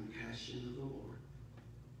 compassion of the Lord,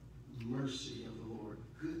 mercy of the Lord,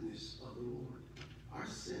 goodness of the Lord. Our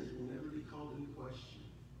sins will never be called into question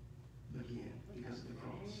again because of the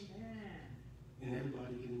cross. Amen. And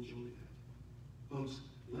everybody can enjoy that. Folks,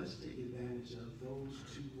 let's take advantage of those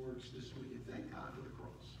two works this week and thank God for the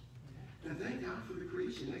cross. And thank God for the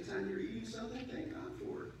creation. Next time you're eating something, thank God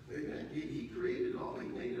for it. Amen. He created it all. He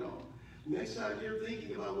made it all. Next time you're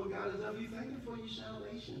thinking about what God has done for you, thank Him for your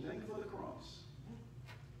salvation. Thank Him for the cross.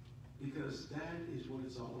 Because that is what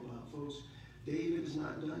it's all about. Folks, David is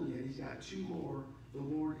not done yet. He's got two more. The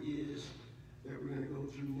Lord is that we're going to go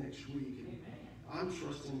through next week. And I'm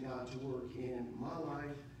trusting God to work in my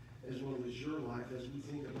life as well as your life as we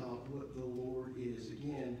think about what the Lord is.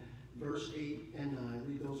 Again, verse 8 and 9.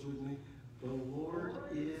 Read those with me. The Lord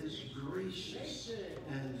is gracious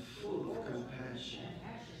and full of compassion,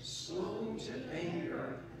 slow to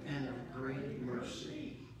anger, and of great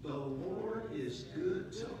mercy. The Lord is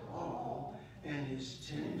good to all, and His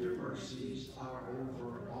tender mercies are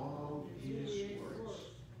over all His works.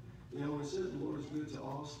 You know, when it says the Lord is good to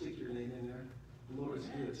all, stick your name in there. The Lord is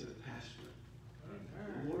good to the pastor.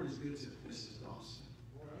 The Lord is good to Mrs. Dawson.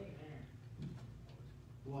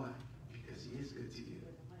 Why? Because He is good to you.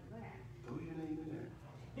 Throw your name in there.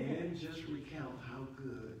 And then just recount how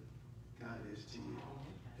good God is to you.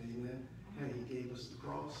 Amen. Hey, He gave us the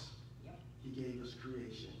cross. He gave us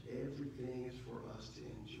creation. Everything is for us to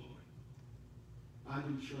enjoy. I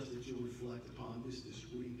do trust that you'll reflect upon this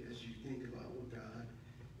week as you think about what God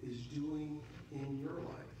is doing in your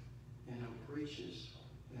life and how gracious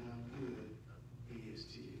and how good He is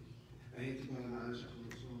to you. I hate to put my eyes on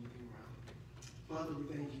this one looking around. Father,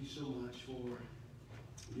 we thank you so much for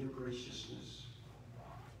your graciousness.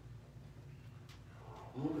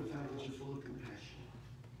 Lord, the fact that you're full of compassion.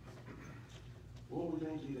 Lord, we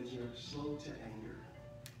thank you that you're slow to anger.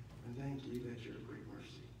 And thank you that you're a great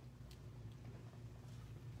mercy.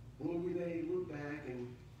 Lord, we may look back and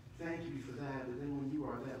thank you for that, but then when you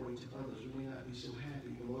are that way to others, we may not be so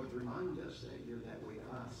happy. But Lord, remind us that you're that way to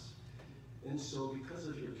us. And so because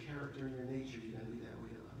of your character and your nature, you're going to be that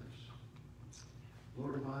way to others.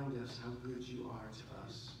 Lord, remind us how good you are to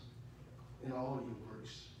us in all your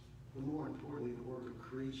works. But more importantly, the work of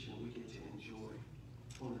creation we get to enjoy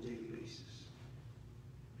on a daily basis.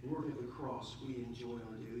 The work of the cross we enjoy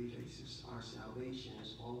on a daily basis. Our salvation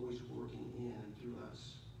is always working in and through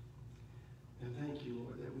us. And thank you,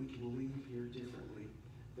 Lord, that we can leave here differently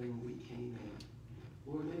than we came in.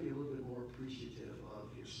 Lord, maybe a little bit more appreciative of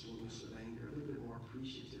your slowness of anger, a little bit more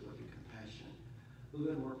appreciative of your compassion, a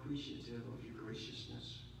little bit more appreciative of your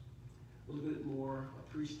graciousness, a little bit more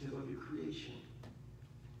appreciative of your creation,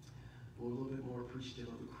 or a little bit more appreciative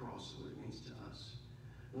of the cross and what it means to us.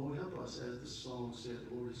 Lord, help us, as the song said,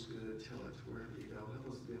 the Lord is good, tell it wherever you go.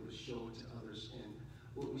 Help us to be able to show it to others in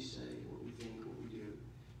what we say, what we think, what we do.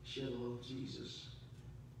 Share the love of Jesus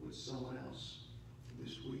with someone else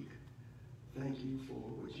this week. Thank you for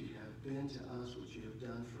what you have been to us, what you have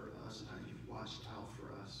done for us, and how you've watched out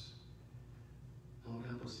for us. Lord,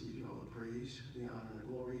 help us to give you all the praise, the honor, and the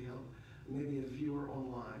glory. Help maybe a viewer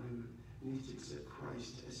online who needs to accept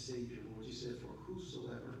Christ as Savior. Lord, you said, for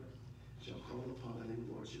whosoever shall call upon the name of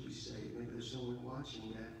the Lord shall be saved. Maybe there's someone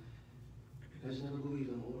watching that has never believed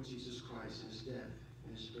in the Lord Jesus Christ and His death,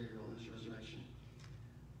 and His burial, and His resurrection.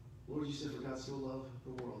 Lord, you said, for God so loved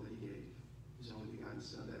the world that He gave His only begotten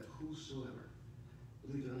Son, that whosoever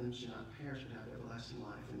believeth in Him shall not perish but have everlasting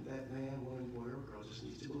life. And that man, woman, boy, or girl just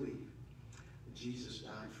needs to believe that Jesus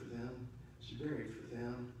died for them, was buried for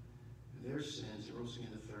them, and their sins, and rose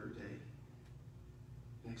again the third day,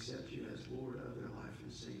 and accept you as Lord of their life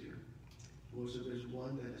and Savior. Lord, so if there's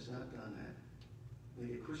one that has not done that,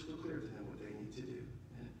 make it crystal clear to them what they need to do,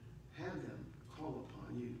 and have them call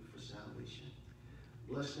upon you for salvation.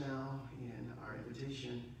 Bless now in our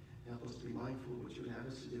invitation. Help us to be mindful of what you would have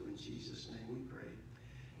us to do. In Jesus' name we pray.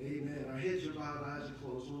 Amen. Our heads are bowed, eyes are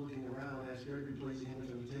closed. We're looking around as Gary plays the hymn of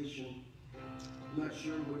invitation. I'm not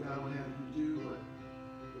sure what God would have you do, but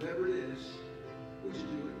whatever it is, would you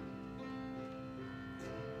do it?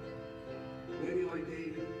 Maybe like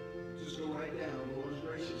David, just go right down. The Lord is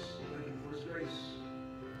gracious. Thank Him for His grace.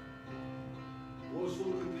 The Lord is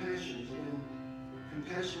full of compassion. He's been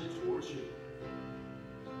compassionate towards you.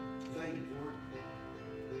 Thank you for it.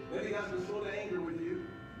 Maybe God's been slow to anger with you.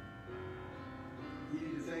 You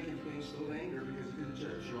need to thank Him for being slow to anger because He didn't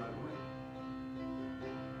judge you right away.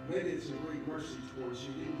 Maybe it's a great mercy towards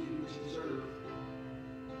you. He didn't give you what you deserve.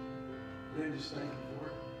 Maybe just thank Him for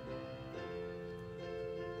it.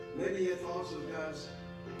 Maybe you had thoughts of God's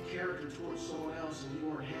character towards someone else and you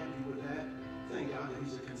weren't happy with that. Thank God that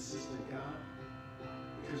He's a consistent God.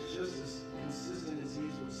 Because just as consistent as He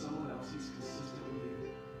is with someone else, He's consistent with you.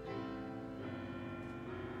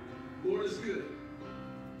 Lord is good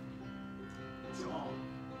to all.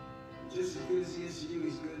 Just as good as He is to you,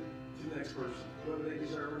 He's good to the next person, whether they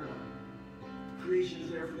deserve it or not. creation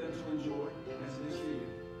is there for them to enjoy, as it is for you.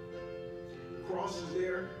 The cross is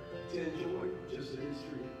there to enjoy, just as it is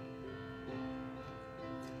for you.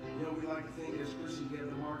 You know, we like to think as Christians we have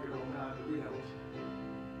the market on God, but we don't.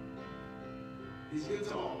 He's good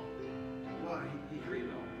to all. Why? He created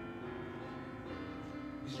all.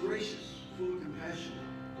 He's gracious, full of compassion.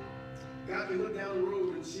 God can look down the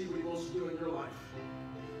road and see what he wants to do in your life.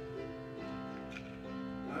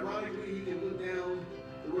 Ironically, he can look down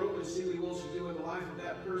the road and see what he wants to do in the life of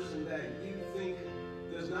that person that you think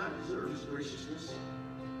does not deserve his graciousness,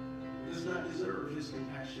 does not deserve his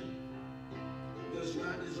compassion, does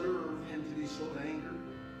not deserve him to be slow to anger.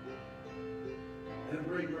 And of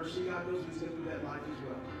great mercy, God knows he's going to do that life as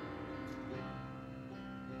well.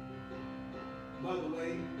 By the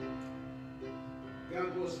way,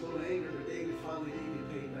 God was slow to anger, but David finally did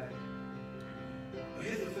get paid back.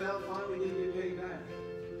 Ahithophel finally did get paid back.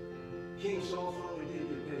 King Saul finally did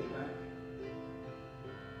get paid back.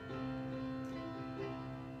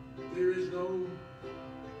 There is no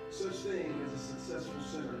such thing as a successful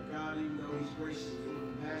sinner. God, even though he's gracious and full of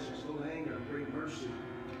compassion, slow to anger, and great mercy,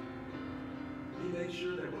 he makes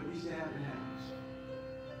sure that what needs to happen happens.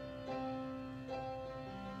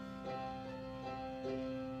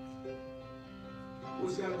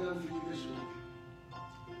 What's God done for you this week?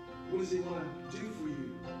 What does he want to do for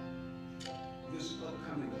you this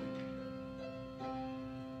upcoming week?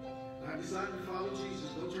 I decided to follow Jesus.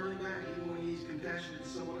 No turning back, even when he's compassionate to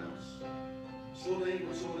someone else. Slow to anger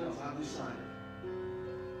with someone else. I've decided.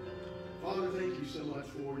 Father, thank you so much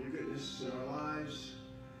for your goodness in our lives.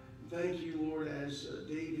 Thank you, Lord, as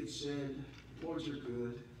David said, Lord, you're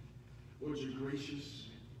good. Lord, you're gracious.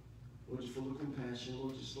 Lord, you're full of compassion.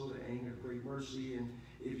 Lord, you're slow to anger, great mercy. And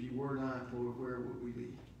if you were not, Lord, where would we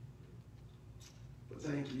be? But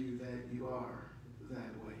thank you that you are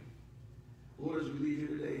that way. Lord, as we leave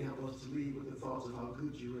here today, help us to leave with the thoughts of how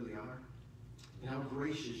good you really are, and how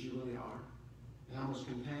gracious you really are, and how much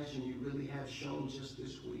compassion you really have shown just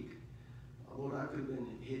this week. Lord, I could have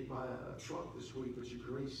been hit by a truck this week, but your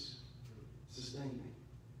grace sustained me.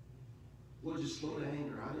 Lord, you're slow to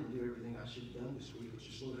anger. I didn't do everything I should have done this week, but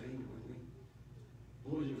you're slow to anger with me.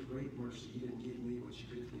 Lord, you have great mercy. You didn't give me what you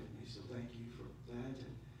could have given me, so thank you for that.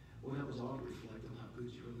 And Lord, help us all to reflect on how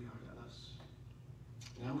good you really are to us,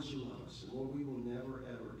 and how much you love us. And Lord, we will never,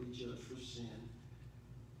 ever be judged for sin.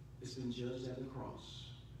 It's been judged at the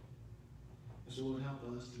cross. And so Lord, help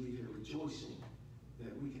us to leave here rejoicing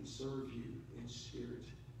that we can serve you in spirit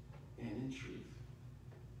and in truth.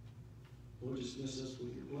 Lord, dismiss us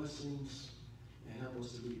with your blessings and help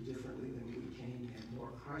us to leave differently than we came and more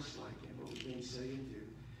Christ-like in what we think, say, and do.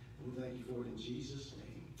 And we thank you for it in Jesus'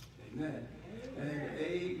 name. Amen. And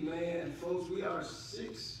amen. Folks, we are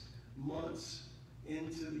 6 months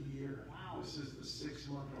into the year. Wow. This is the 6th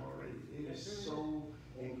month already. It is so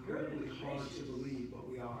incredibly hard to believe, but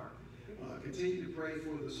we are. Continue to pray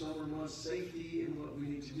for the summer months, safety in what we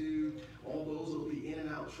need to do. All those that will be in and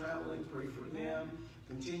out traveling, pray for them.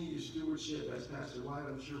 Continue your stewardship, as Pastor White,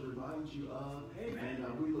 I'm sure, reminds you of. Amen.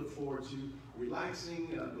 And we look forward to relaxing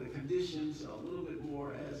the conditions a little bit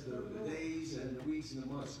more as the days and the weeks and the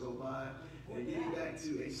months go by, and getting back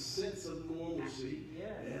to a sense of normalcy.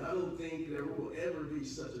 And I don't think there will ever be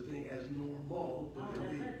such a thing as normal, but there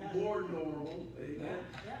will be more normal. Amen.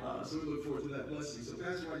 So we look forward to that blessing. So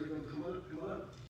Pastor White, you're going to come up.